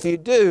Spirit. And if you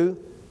do,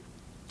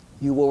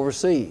 you will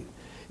receive.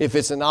 If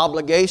it's an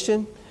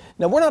obligation.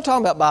 Now, we're not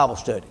talking about Bible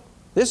study.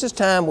 This is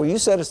time where you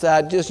set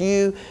aside just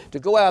you to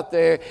go out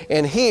there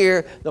and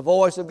hear the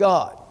voice of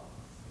God.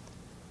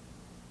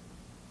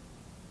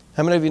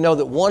 How many of you know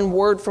that one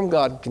word from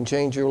God can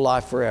change your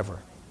life forever?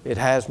 It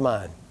has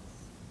mine.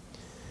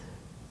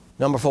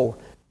 Number 4,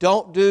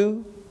 don't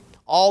do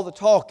all the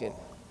talking.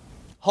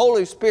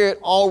 Holy Spirit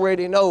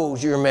already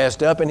knows you're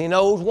messed up, and He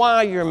knows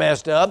why you're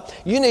messed up.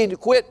 You need to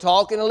quit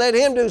talking and let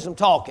Him do some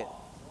talking.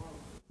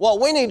 What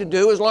we need to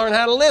do is learn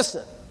how to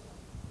listen.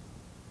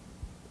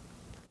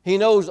 He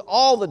knows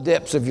all the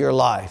depths of your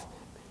life.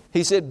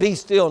 He said, be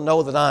still,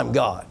 know that I'm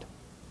God.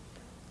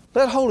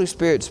 Let Holy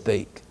Spirit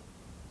speak.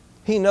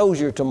 He knows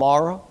your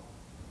tomorrow.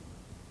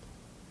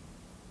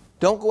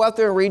 Don't go out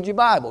there and read your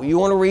Bible. You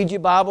want to read your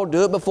Bible,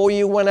 do it before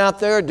you went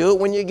out there, do it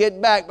when you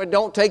get back, but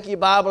don't take your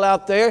Bible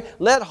out there.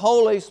 Let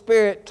Holy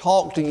Spirit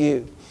talk to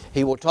you.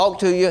 He will talk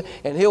to you,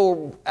 and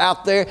He'll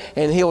out there,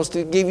 and He'll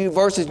give you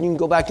verses, and you can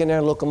go back in there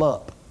and look them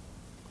up.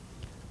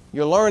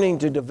 You're learning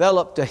to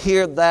develop to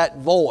hear that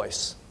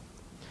voice.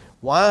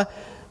 Why?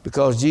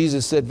 Because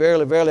Jesus said,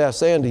 verily, verily, I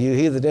say unto you,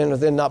 he that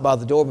entereth in not by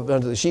the door, but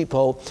unto the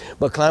sheephole,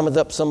 but climbeth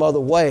up some other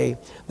way,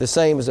 the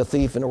same is a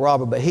thief and a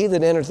robber. But he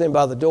that entereth in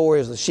by the door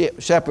is the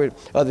shepherd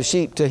of the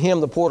sheep. To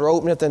him the porter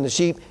openeth, and the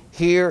sheep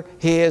hear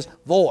his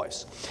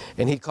voice.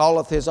 And he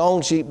calleth his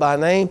own sheep by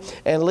name,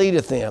 and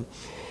leadeth them.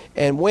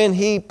 And when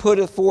he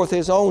putteth forth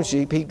his own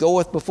sheep, he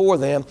goeth before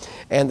them,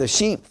 and the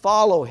sheep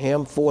follow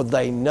him, for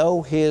they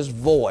know his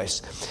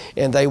voice,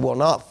 and they will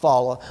not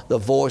follow the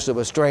voice of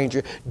a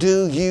stranger.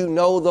 Do you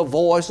know the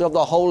voice of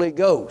the Holy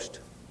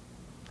Ghost?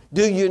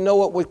 Do you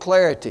know it with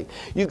clarity?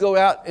 You go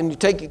out and you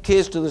take your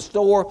kids to the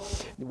store,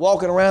 you're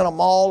walking around a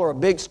mall or a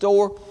big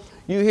store,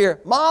 you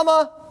hear,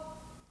 Mama.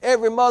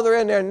 Every mother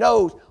in there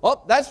knows,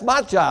 oh, that's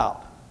my child.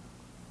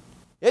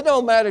 It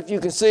don't matter if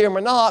you can see them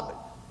or not.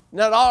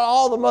 Not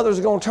all the mothers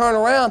are going to turn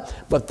around,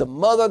 but the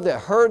mother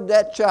that heard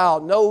that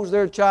child knows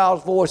their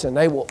child's voice, and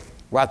they will,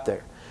 right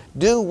there.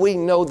 Do we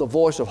know the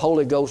voice of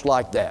Holy Ghost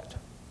like that?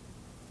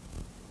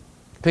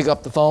 Pick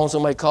up the phone,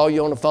 somebody call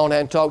you on the phone,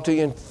 hadn't talked to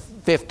you in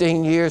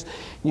 15 years,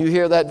 you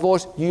hear that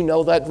voice, you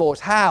know that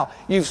voice. How?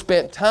 You've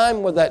spent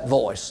time with that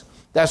voice.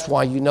 That's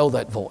why you know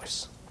that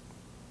voice.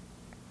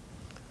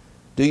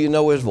 Do you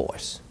know His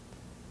voice?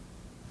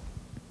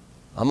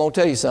 I'm going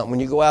to tell you something. When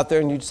you go out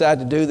there and you decide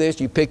to do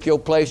this, you pick your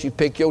place, you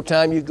pick your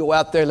time, you go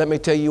out there, let me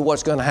tell you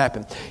what's going to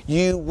happen.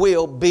 You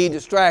will be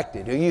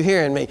distracted. Are you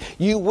hearing me?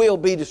 You will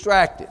be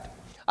distracted.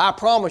 I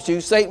promise you,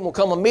 Satan will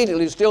come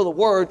immediately to steal the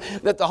word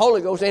that the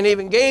Holy Ghost ain't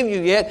even gave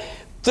you yet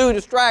through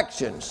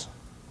distractions.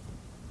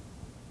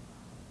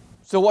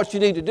 So what you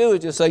need to do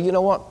is just say, you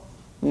know what?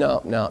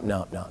 No.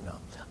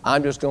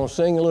 I'm just going to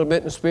sing a little bit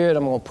in the Spirit.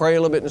 I'm going to pray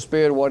a little bit in the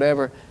Spirit or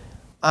whatever.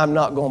 I'm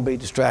not going to be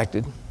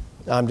distracted.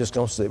 I'm just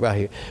going to sit right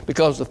here.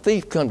 Because the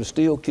thief comes to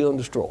steal, kill, and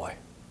destroy.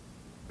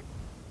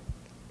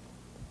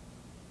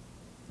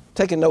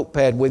 Take a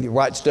notepad with you.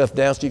 Write stuff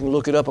down so you can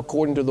look it up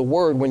according to the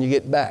Word when you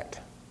get back.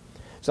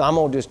 So I'm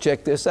going to just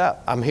check this out.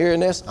 I'm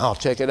hearing this. I'll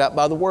check it out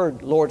by the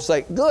Word. Lord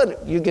say, good,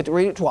 you get to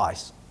read it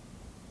twice.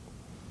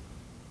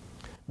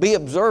 Be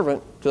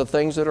observant to the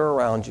things that are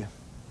around you.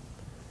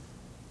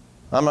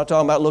 I'm not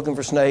talking about looking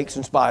for snakes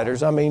and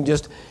spiders. I mean,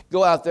 just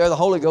go out there, the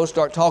Holy Ghost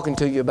start talking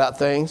to you about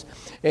things,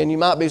 and you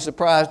might be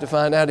surprised to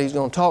find out He's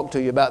going to talk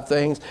to you about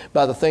things,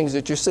 by the things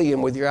that you're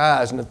seeing with your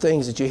eyes and the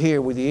things that you hear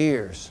with your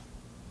ears.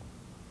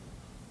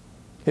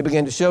 He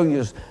began to show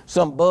you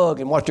some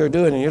bug and what they're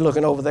doing, and you're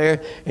looking over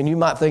there, and you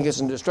might think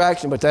it's a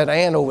distraction, but that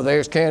ant over there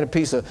is carrying a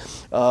piece of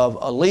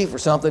a leaf or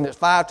something that's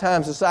 5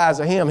 times the size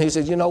of him. He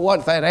says, you know what?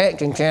 If that ant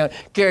can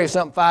carry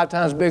something 5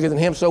 times bigger than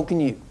him, so can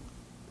you.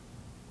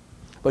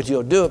 But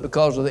you'll do it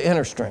because of the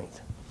inner strength.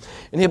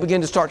 And He'll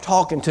begin to start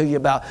talking to you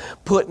about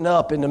putting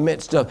up in the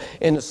midst of,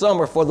 in the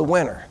summer for the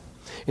winter.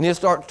 And He'll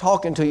start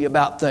talking to you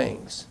about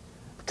things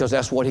because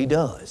that's what He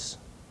does.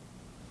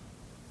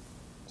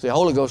 See, the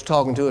Holy Ghost is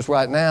talking to us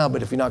right now,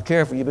 but if you're not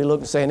careful, you'll be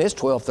looking saying, it's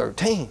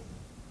 12:13.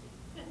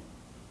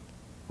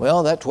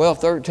 Well, that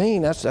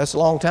 12:13, that's a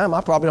long time. I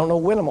probably don't know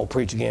when I'm going to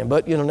preach again,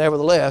 but,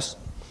 nevertheless,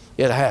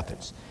 it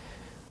happens.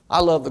 I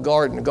love the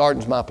garden. The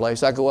garden's my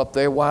place. I go up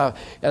there. Why?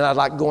 And I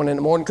like going in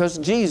the morning because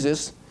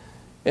Jesus,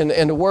 in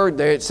the Word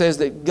there, it says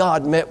that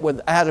God met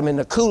with Adam in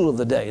the cool of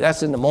the day.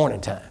 That's in the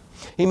morning time.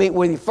 He meet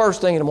with you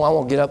first thing in the morning. I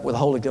want to get up with the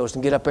Holy Ghost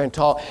and get up there and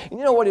talk. And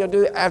you know what He'll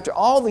do? After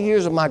all the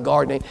years of my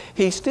gardening,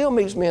 He still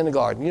meets me in the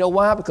garden. You know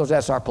why? Because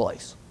that's our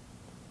place.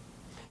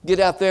 Get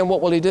out there and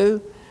what will He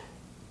do?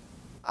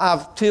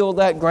 I've tilled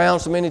that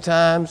ground so many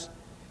times,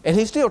 and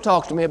He still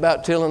talks to me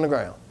about tilling the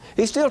ground.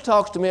 He still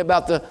talks to me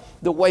about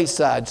the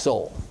wayside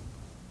soil.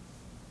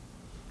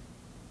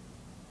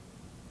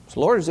 So,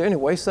 Lord, is there any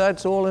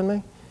wayside soil in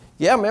me?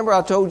 Yeah, remember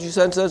I told you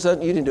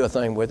something, you didn't do a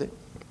thing with it.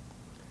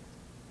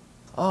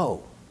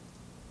 Oh,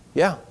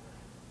 yeah,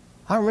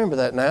 I remember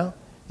that now.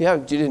 Yeah,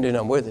 but you didn't do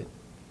nothing with it.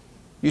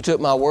 You took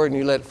my word and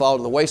you let it fall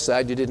to the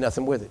wayside, you did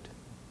nothing with it.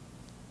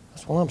 I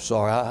said, well, I'm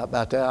sorry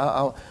about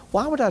that.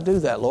 Why would I do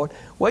that, Lord?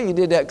 Well, you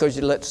did that because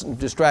you let some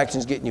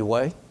distractions get in your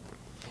way.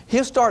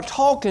 He'll start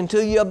talking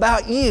to you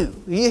about you.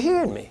 Are you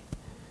hearing me?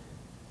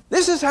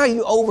 This is how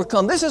you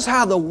overcome. This is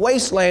how the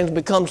wasteland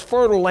becomes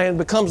fertile land,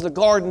 becomes the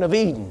Garden of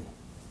Eden,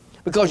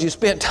 because you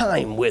spent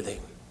time with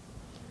Him.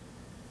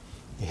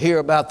 You hear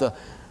about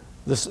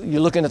you're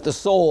looking at the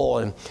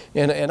soil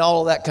and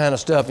all of that kind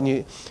of stuff,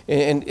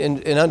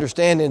 and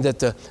understanding that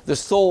the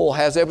soil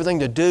has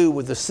everything to do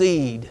with the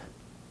seed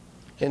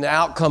and the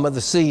outcome of the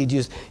seed.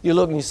 You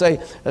look and you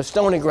say,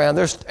 stony ground,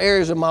 there's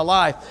areas of my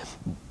life,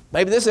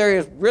 maybe this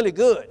area is really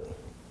good.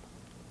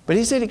 But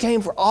He said He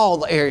came for all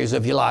the areas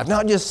of your life,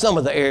 not just some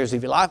of the areas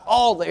of your life,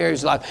 all the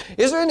areas of life.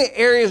 Is there any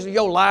areas of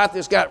your life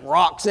that's got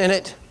rocks in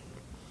it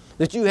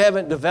that you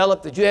haven't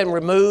developed, that you haven't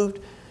removed,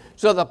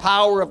 so the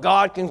power of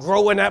God can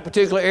grow in that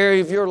particular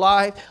area of your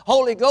life?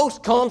 Holy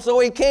Ghost comes so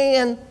He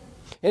can,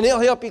 and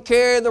He'll help you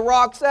carry the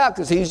rocks out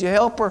because He's your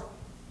helper.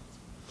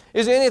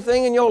 Is there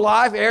anything in your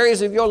life,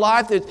 areas of your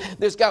life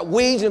that's got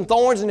weeds and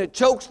thorns and it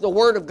chokes the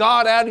Word of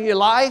God out of your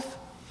life?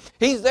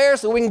 He's there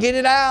so we can get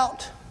it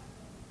out.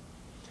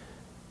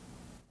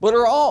 But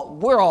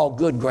we're all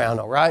good ground,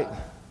 all right?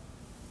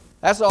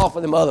 That's all for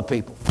them other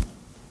people.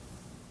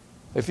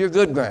 If you're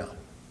good ground,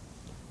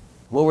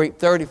 we'll reap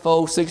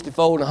 30-fold,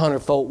 60-fold, and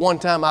 100-fold. One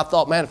time I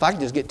thought, man, if I could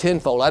just get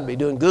 10-fold, I'd be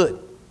doing good.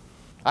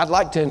 I'd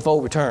like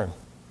 10-fold return.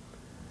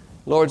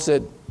 The Lord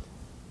said,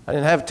 I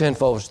didn't have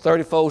 10-fold. It's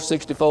 30-fold,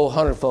 60-fold,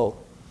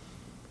 100-fold.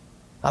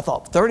 I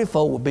thought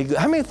 30-fold would be good.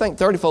 How many think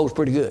 30-fold is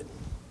pretty good?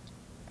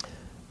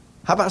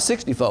 How about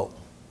 60-fold?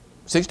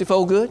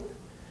 60-fold good?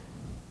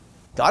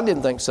 God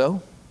didn't think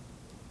so.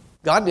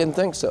 God didn't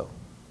think so.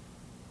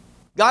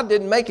 God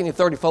didn't make any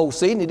 30-fold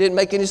seed, and He didn't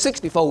make any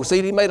 60-fold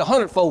seed. He made a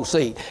 100-fold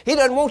seed. He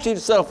doesn't want you to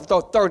settle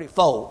for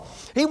 30-fold.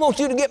 He wants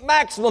you to get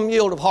maximum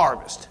yield of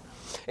harvest.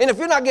 And if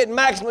you're not getting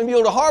maximum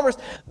yield of harvest,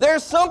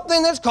 there's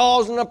something that's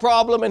causing a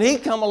problem, and He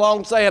come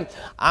along saying,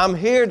 I'm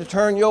here to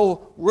turn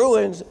your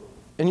ruins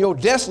and your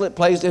desolate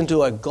place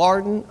into a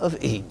Garden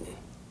of Eden.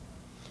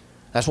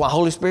 That's why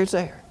Holy Spirit's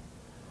there.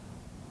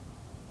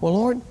 Well,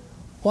 Lord,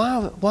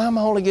 why am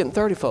I only getting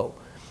 30-fold?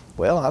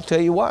 Well, I'll tell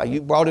you why.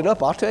 You brought it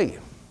up, I'll tell you.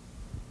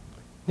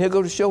 And He'll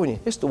go to showing you,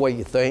 it's the way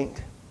you think.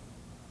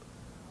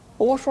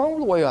 Well, what's wrong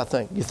with the way I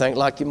think? You think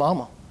like your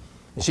mama,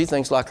 and she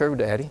thinks like her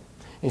daddy,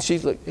 and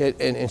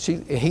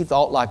he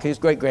thought like his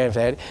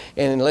great-granddaddy,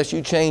 and unless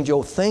you change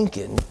your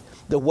thinking,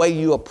 the way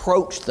you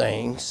approach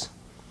things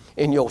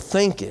in your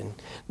thinking,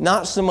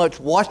 not so much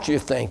what you're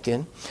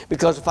thinking,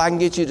 because if I can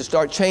get you to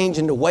start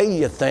changing the way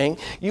you think,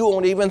 you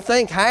won't even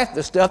think half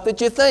the stuff that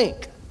you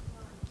think.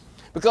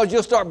 Because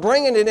you'll start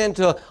bringing it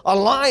into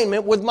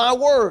alignment with my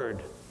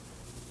Word.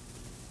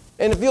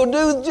 And if you'll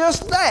do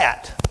just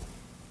that,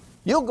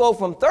 you'll go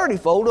from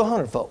 30-fold to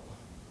 100-fold.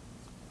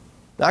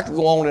 Now, I could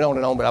go on and on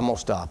and on, but I'm going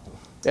to stop.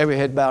 Every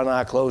head bowed and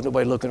eye closed,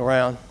 nobody looking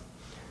around.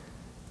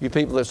 You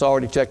people that's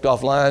already checked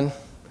offline,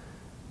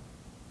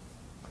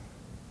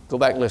 go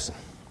back and listen.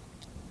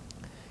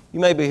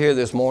 You may be here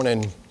this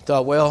morning and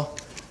thought, well,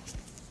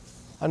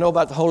 I know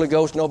about the Holy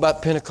Ghost, know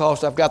about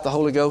Pentecost, I've got the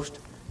Holy Ghost.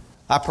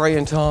 I pray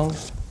in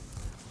tongues.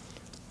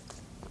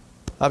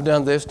 I've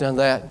done this, done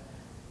that,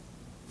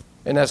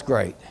 and that's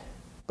great.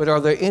 But are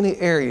there any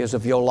areas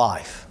of your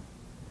life,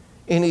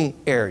 any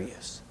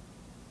areas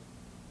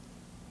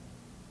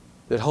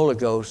that Holy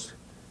Ghost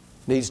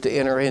needs to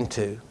enter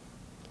into.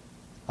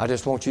 I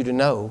just want you to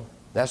know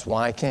that's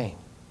why I came.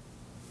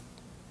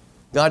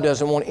 God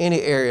doesn't want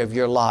any area of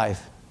your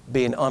life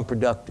being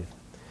unproductive.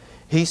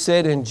 He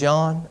said in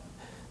John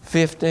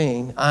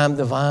 15, I am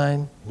the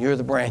vine, you're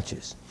the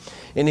branches.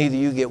 And either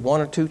you get one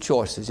or two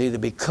choices, either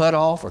be cut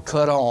off or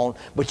cut on,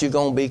 but you're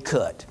going to be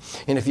cut.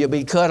 And if you'll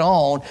be cut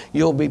on,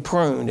 you'll be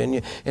pruned.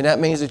 And that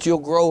means that you'll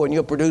grow and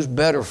you'll produce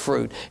better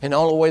fruit. And the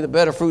only way the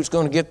better fruit's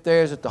going to get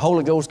there is that the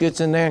Holy Ghost gets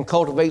in there and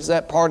cultivates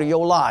that part of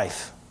your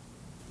life.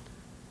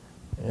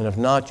 And if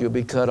not, you'll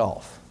be cut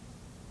off.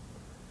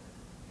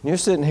 And you're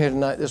sitting here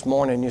tonight, this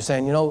morning, and you're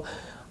saying, you know,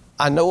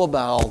 I know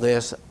about all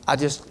this. I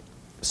just,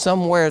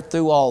 somewhere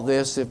through all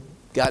this, have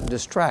gotten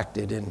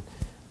distracted and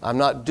I'm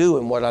not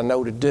doing what I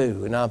know to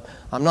do, and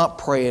I'm not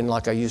praying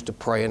like I used to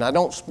pray, and I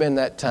don't spend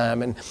that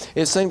time. And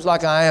it seems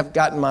like I have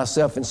gotten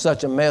myself in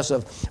such a mess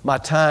of my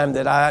time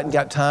that I haven't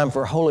got time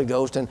for Holy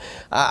Ghost, and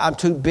I'm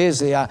too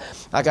busy. I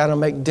got to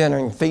make dinner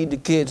and feed the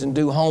kids and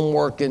do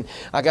homework, and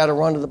I got to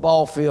run to the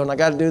ball field, and I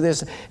got to do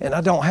this, and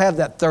I don't have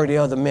that 30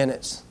 other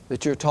minutes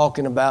that you're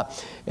talking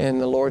about. And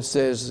the Lord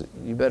says,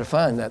 you better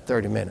find that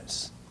 30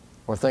 minutes,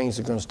 or things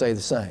are going to stay the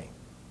same.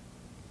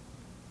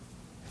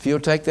 If you'll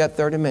take that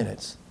 30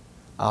 minutes,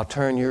 I'll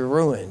turn your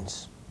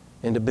ruins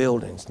into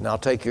buildings, and I'll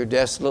take your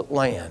desolate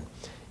land,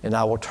 and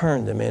I will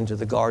turn them into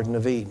the Garden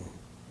of Eden.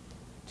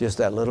 Just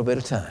that little bit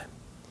of time.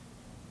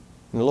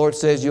 And the Lord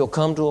says you'll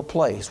come to a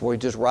place where you're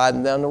just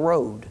riding down the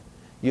road,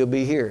 you'll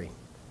be hearing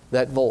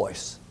that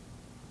voice.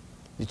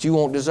 That you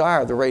won't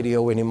desire the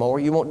radio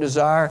anymore. You won't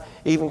desire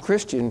even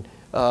Christian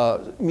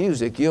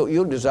music.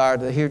 You'll desire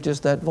to hear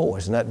just that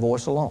voice, and that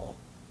voice alone.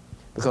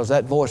 Because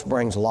that voice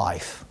brings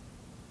life.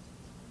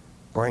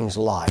 Brings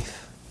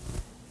life.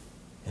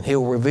 And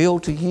He'll reveal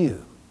to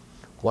you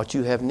what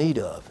you have need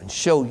of and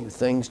show you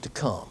things to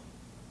come.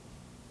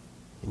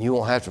 And you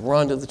won't have to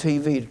run to the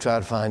TV to try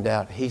to find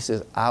out. He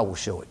says, I will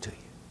show it to you.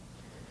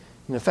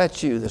 And if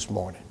that's you this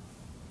morning,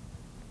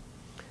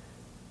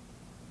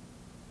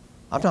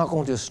 I'm not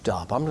going to just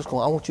stop. I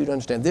want you to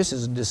understand this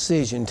is a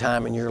decision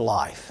time in your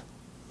life.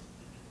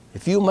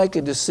 If you make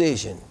a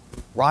decision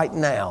right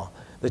now,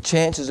 the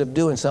chances of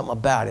doing something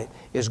about it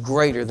is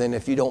greater than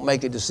if you don't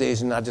make a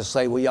decision. I just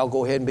say, well, y'all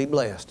go ahead and be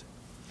blessed.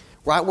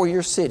 Right where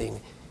you're sitting,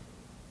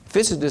 if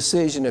it's a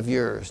decision of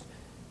yours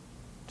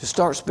to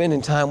start spending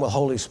time with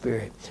Holy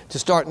Spirit, to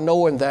start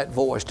knowing that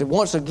voice, to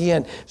once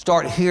again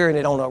start hearing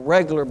it on a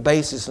regular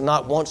basis and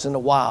not once in a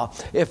while,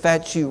 if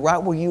that's you, right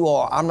where you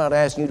are, I'm not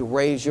asking you to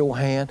raise your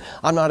hand.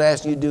 I'm not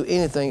asking you to do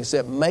anything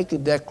except make a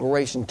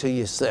declaration to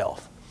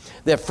yourself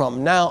that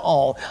from now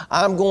on,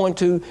 I'm going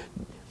to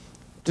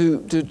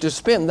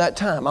spend that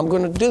time. I'm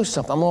going to do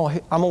something.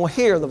 I'm going to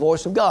hear the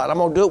voice of God. I'm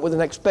going to do it with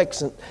an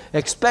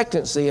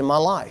expectancy in my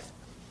life.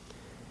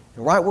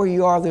 And right where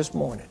you are this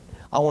morning,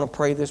 I want to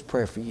pray this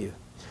prayer for you.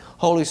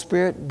 Holy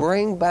Spirit,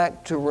 bring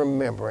back to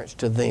remembrance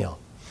to them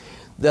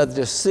the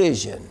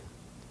decision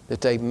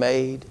that they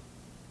made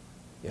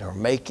and are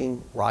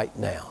making right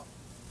now.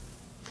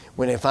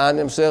 When they find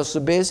themselves so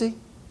busy,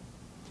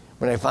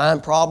 when they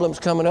find problems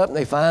coming up and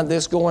they find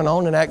this going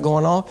on and that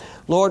going on,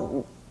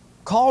 Lord,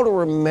 call to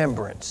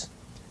remembrance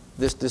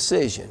this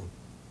decision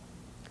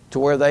to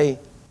where they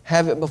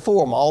have it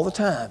before them all the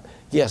time.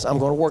 Yes, I'm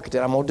going to work at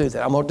that. I'm going to do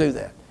that. I'm going to do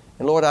that.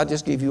 And Lord, I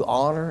just give you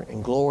honor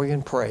and glory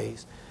and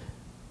praise.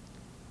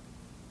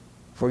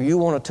 For you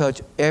want to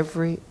touch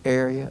every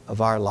area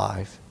of our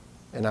life.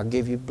 And I'll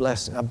give you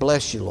blessing. I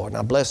bless you, Lord. And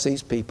I bless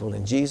these people.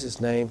 In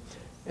Jesus' name,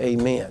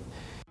 amen.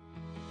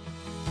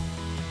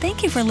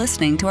 Thank you for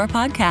listening to our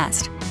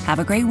podcast. Have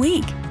a great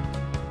week.